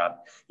to figure out,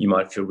 you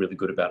might feel really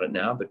good about it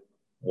now, but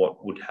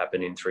what would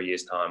happen in 3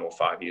 years' time or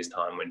 5 years'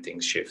 time when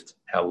things shift?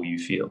 How will you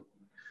feel?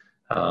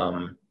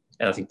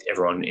 And I think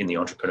everyone in the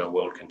entrepreneur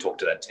world can talk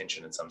to that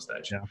tension at some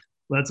stage. Yeah,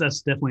 well,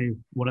 that's definitely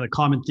one of the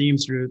common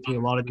themes through a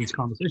lot of these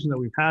conversations that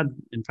we've had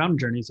in Founder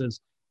Journeys is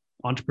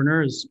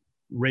entrepreneurs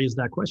raise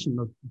that question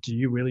of, do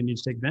you really need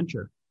to take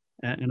venture?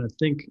 And I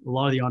think a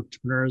lot of the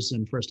entrepreneurs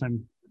and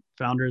first-time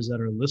founders that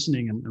are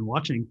listening and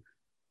watching,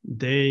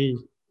 they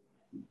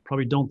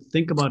probably don't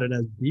think about it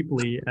as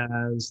deeply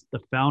as the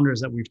founders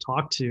that we've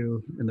talked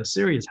to in the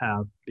series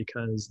have,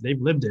 because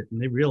they've lived it and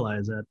they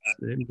realize that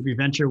maybe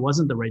venture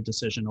wasn't the right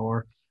decision,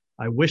 or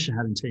I wish I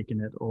hadn't taken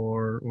it,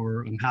 or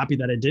I'm happy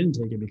that I didn't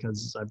take it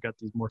because I've got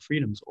these more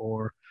freedoms,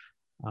 or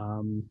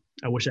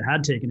I wish I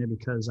had taken it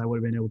because I would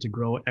have been able to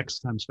grow X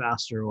times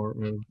faster or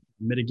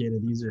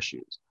mitigated these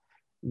issues.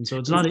 And so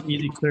it's not an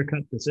easy,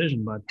 clear-cut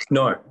decision, but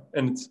no,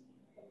 and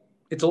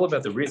it's all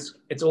about the risk.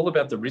 It's all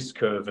about the risk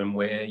curve and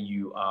where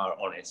you are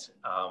on it,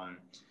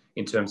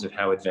 in terms of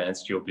how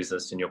advanced your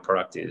business and your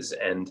product is.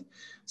 And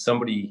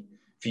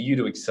for you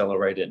to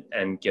accelerate it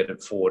and get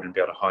it forward and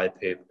be able to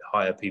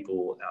hire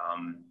people,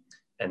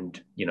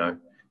 and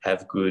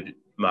have good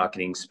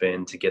marketing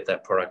spend to get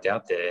that product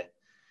out there.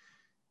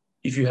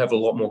 If you have a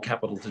lot more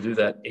capital to do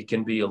that, it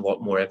can be a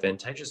lot more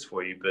advantageous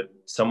for you. But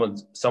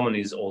someone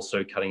is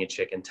also cutting a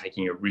check and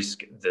taking a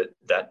risk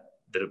that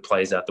it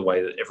plays out the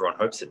way that everyone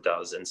hopes it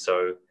does. And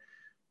so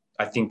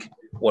I think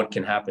what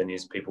can happen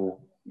is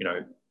people,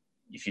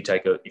 if you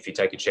take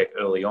a check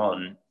early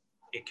on,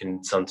 it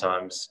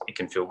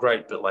can feel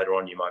great, but later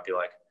on you might be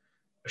like,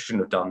 I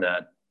shouldn't have done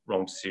that,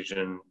 wrong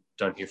decision,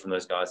 don't hear from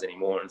those guys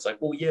anymore. And it's like,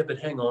 well, yeah, but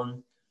hang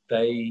on,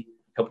 they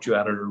helped you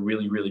out at a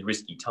really, really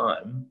risky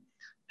time,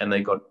 and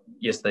they got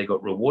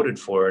rewarded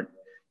for it.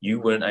 You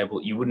wouldn't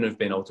have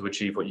been able to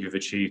achieve what you've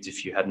achieved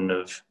if you hadn't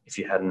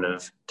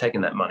have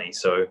taken that money.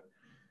 So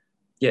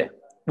yeah,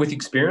 with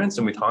experience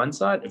and with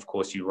hindsight, of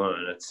course you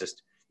learn. It's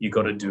just, you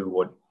got to do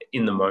what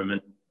in the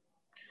moment,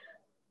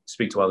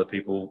 speak to other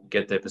people,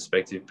 get their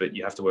perspective, but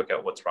you have to work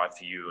out what's right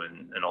for you.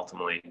 And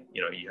ultimately,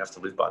 you have to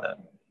live by that.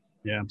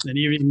 Yeah. And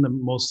even the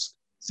most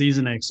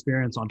seasoned and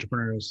experienced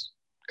entrepreneurs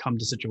come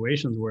to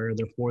situations where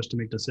they're forced to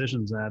make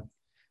decisions that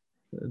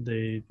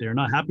they're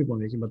not happy about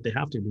making, but they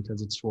have to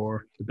because it's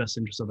for the best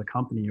interest of the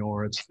company,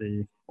 or it's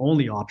the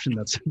only option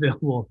that's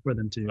available for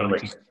them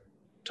to.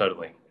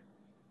 Totally.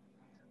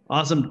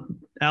 Awesome.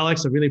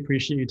 Alex, I really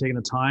appreciate you taking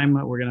the time.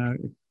 We're going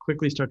to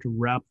quickly start to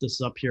wrap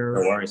this up here.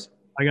 No worries.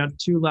 I got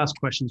two last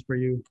questions for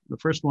you. The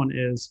first one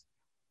is,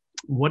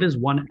 what is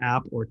one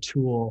app or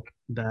tool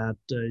that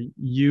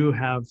you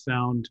have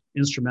found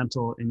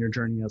instrumental in your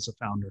journey as a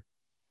founder?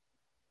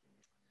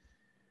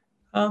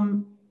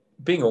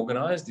 Being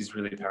organized is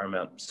really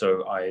paramount.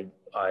 So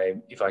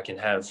if I can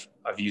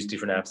I've used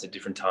different apps at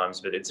different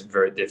times, but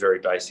they're very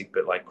basic,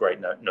 but like great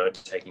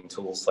note-taking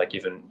tools. Like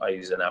even I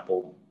use an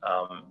Apple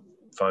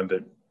phone,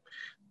 but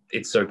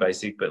it's so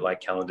basic, but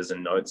like calendars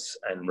and notes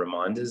and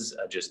reminders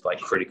are just like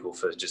critical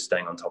for just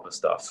staying on top of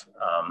stuff.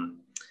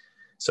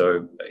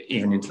 So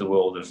even into the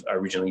world of, I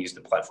originally used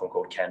a platform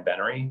called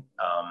Kanbanery,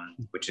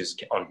 which is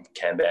on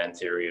Kanban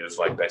theory of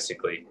like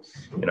basically,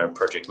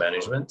 project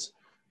management.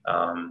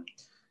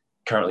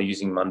 Currently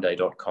using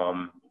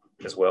Monday.com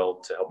as well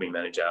to help me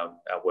manage our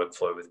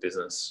workflow with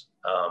business.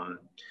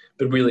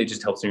 But really it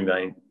just helps me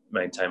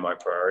maintain my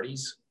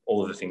priorities,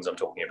 all of the things I'm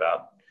talking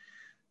about.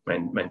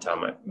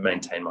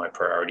 Maintain my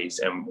priorities,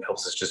 and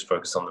helps us just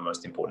focus on the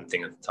most important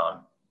thing at the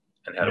time.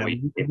 And how do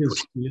we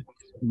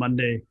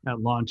Monday at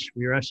launch?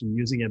 We were actually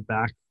using it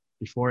back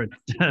before it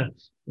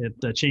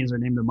changed their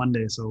name to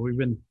Monday. So we've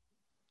been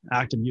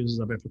active users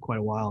of it for quite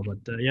a while. But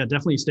yeah,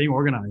 definitely staying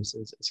organized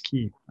is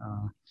key.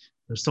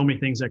 There's so many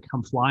things that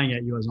come flying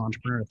at you as an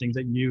entrepreneur, things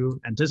that you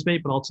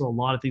anticipate, but also a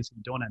lot of things that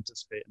you don't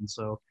anticipate. And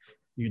so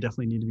you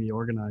definitely need to be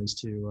organized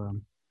to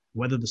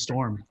weather the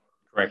storm.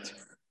 Correct.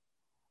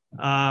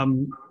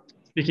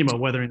 Speaking about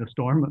weathering the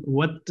storm,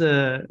 what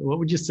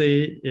would you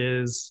say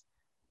is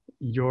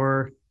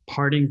your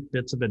parting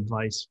bits of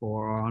advice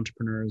for our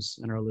entrepreneurs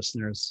and our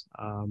listeners?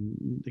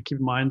 Keep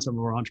in mind, some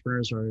of our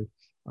entrepreneurs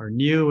are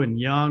new and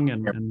young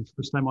and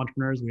first-time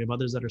entrepreneurs. We have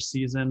others that are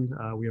seasoned.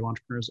 We have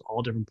entrepreneurs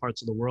all different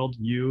parts of the world.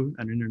 You,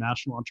 an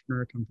international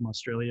entrepreneur, come from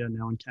Australia,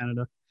 now in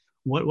Canada.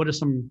 What are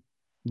some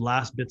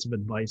last bits of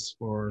advice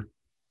for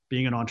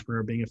being an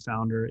entrepreneur, being a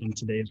founder in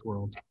today's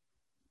world?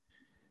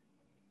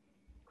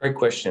 Great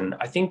question.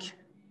 I think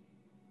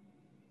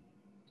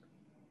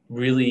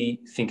really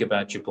think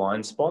about your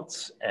blind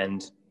spots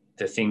and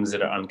the things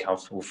that are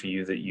uncomfortable for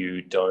you that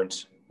you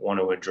don't want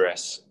to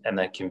address. And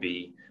that can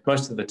be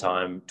most of the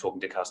time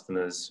talking to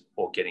customers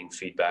or getting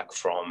feedback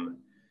from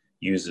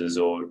users,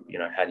 or,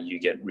 how do you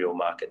get real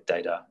market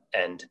data?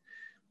 And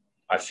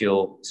I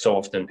feel so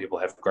often people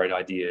have great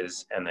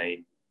ideas and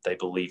they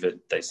believe it.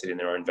 They sit in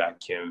their own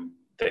vacuum.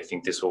 They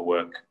think this will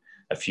work.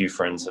 A few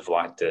friends have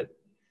liked it.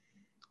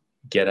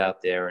 Get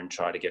out there and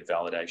try to get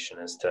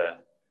validation as to,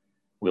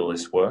 will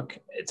this work?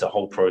 It's a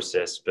whole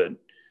process, but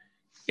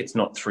it's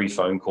not 3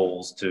 phone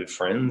calls to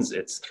friends.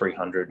 It's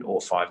 300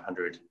 or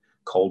 500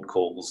 cold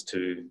calls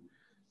to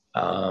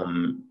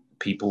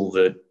people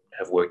that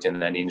have worked in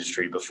that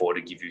industry before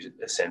to give you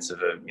a sense of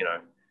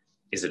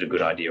is it a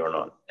good idea or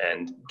not,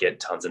 and get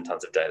tons and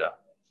tons of data.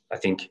 I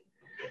think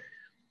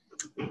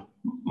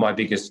my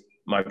biggest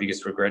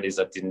regret is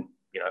I didn't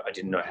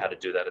know how to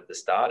do that at the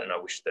start. And I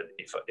wish that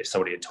if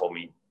somebody had told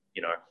me,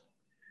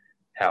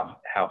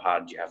 how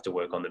hard you have to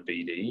work on the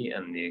BD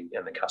and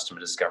the customer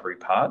discovery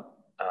part,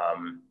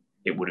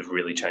 it would have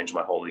really changed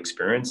my whole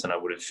experience. And I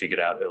would have figured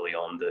out early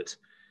on that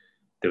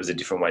there was a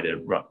different way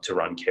to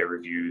run Care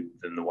Review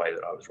than the way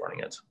that I was running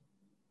it.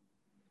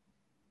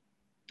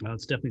 Well,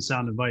 it's definitely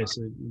sound advice.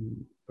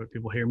 But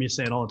people hear me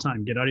say it all the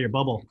time: get out of your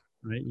bubble,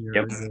 right?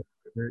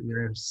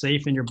 You're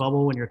safe in your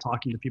bubble when you're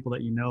talking to people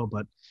that you know,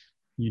 but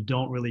you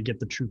don't really get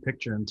the true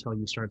picture until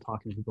you start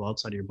talking to people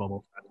outside of your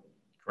bubble.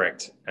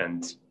 Correct.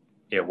 And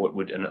yeah, what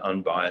would an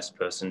unbiased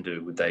person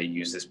do? Would they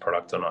use this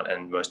product or not?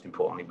 And most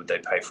importantly, would they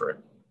pay for it?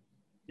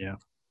 Yeah,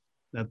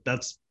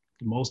 that's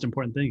the most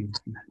important thing.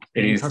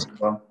 It is.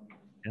 Well,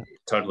 yeah.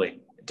 Totally.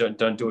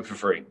 Don't do it for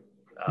free.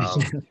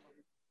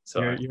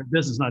 So your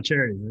business, not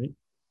charity, right?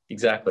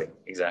 Exactly.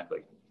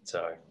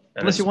 So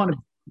unless you want to,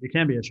 you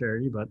can be a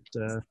charity, but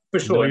for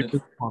sure.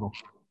 Model.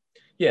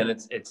 Yeah, and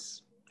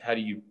it's how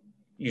do you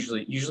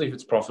usually if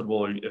it's profitable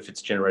or if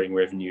it's generating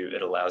revenue,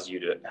 it allows you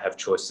to have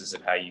choices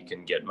of how you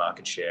can get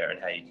market share and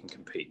how you can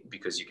compete,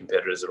 because your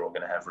competitors are all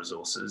going to have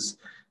resources,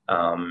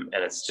 and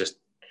it's just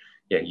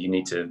you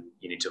need to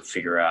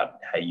figure out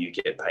how you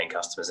get paying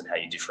customers and how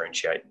you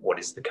differentiate what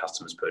is the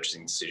customer's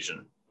purchasing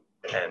decision,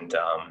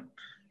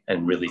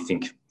 and really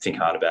think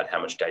hard about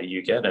how much data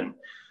you get. And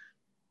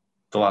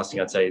the last thing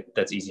I'd say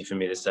that's easy for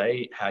me to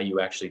say, how you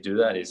actually do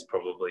that is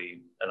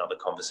probably another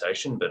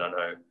conversation, but I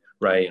know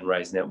Ray and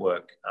Ray's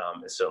network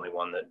is certainly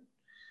one that,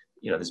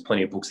 there's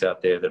plenty of books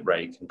out there that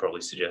Ray can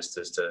probably suggest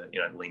as to,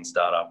 Lean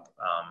Startup,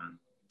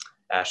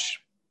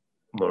 Ash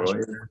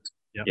Moroy,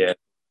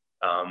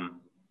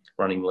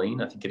 Running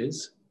Lean, I think it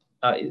is.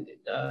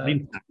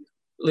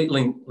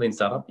 Lean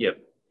Startup,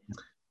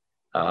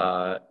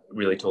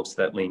 really talks to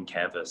that lean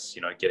canvas,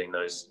 getting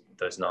those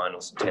 9 or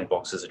 10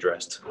 boxes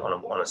addressed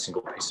on a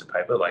single piece of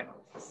paper. Like,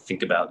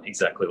 think about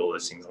exactly all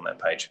those things on that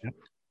page. Yep.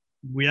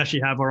 We actually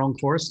have our own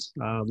course,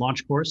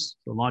 launch course.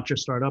 So launch your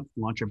startup,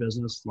 launch your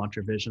business, launch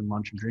your vision,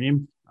 launch your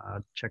dream.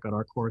 Check out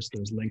our course.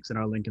 There's links in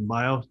our link in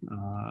bio.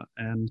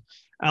 And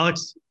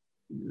Alex,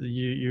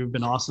 you've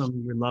been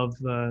awesome. We love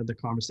the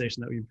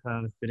conversation that we've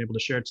been able to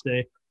share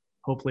today.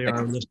 Hopefully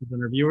our listeners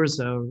and our viewers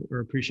are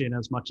appreciating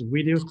as much as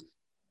we do.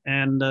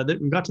 And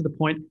we got to the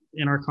point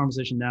in our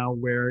conversation now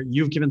where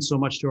you've given so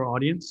much to our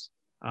audience.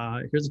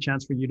 Here's a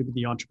chance for you to be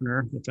the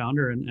entrepreneur, the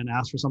founder, and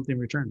ask for something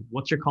in return.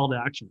 What's your call to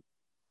action?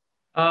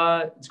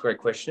 It's a great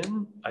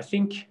question. I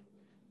think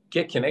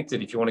get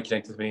connected. If you want to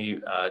connect with me,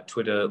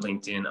 Twitter,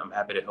 LinkedIn, I'm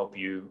happy to help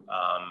you.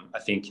 I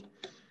think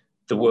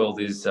the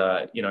world is,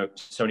 so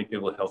many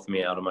people have helped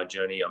me out on my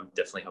journey. I'm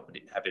definitely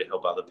happy to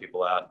help other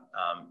people out.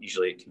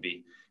 Usually it can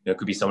be, it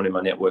could be someone in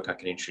my network I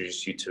can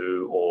introduce you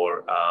to,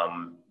 or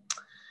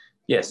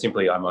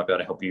simply I might be able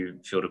to help you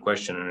field a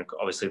question. And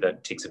obviously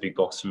that ticks a big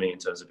box for me in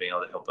terms of being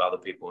able to help other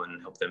people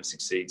and help them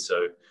succeed.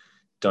 So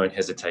don't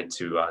hesitate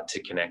to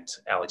connect.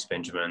 Alex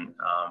Benjamin.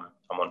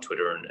 I'm on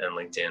Twitter and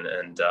LinkedIn,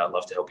 and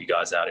love to help you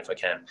guys out if I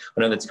can.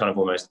 I know that's kind of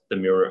almost the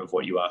mirror of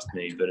what you asked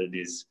me, but it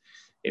is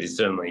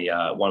certainly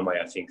one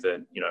way I think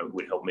that,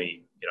 would help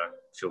me,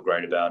 feel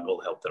great about all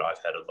the help that I've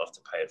had. I'd love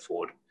to pay it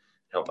forward and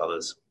help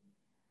others.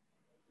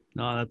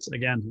 No, that's,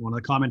 again, one of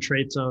the common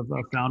traits of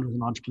founders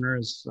and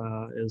entrepreneurs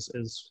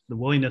is the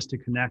willingness to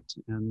connect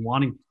and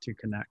wanting to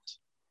connect.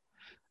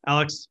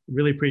 Alex,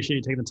 really appreciate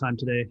you taking the time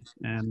today,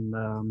 and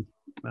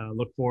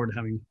look forward to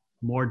having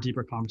more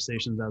deeper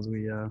conversations as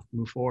we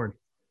move forward.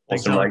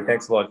 Awesome, Mike.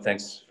 Thanks a lot.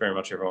 Thanks very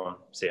much, everyone.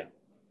 See ya.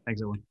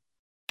 Thanks, everyone.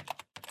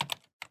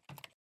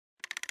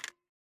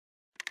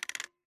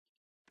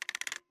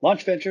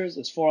 Launch Ventures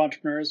is for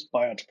entrepreneurs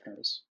by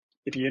entrepreneurs.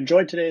 If you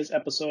enjoyed today's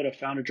episode of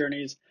Founder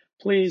Journeys,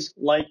 please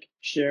like,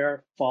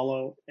 share,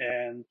 follow,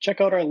 and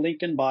check out our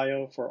link in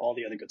bio for all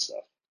the other good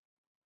stuff.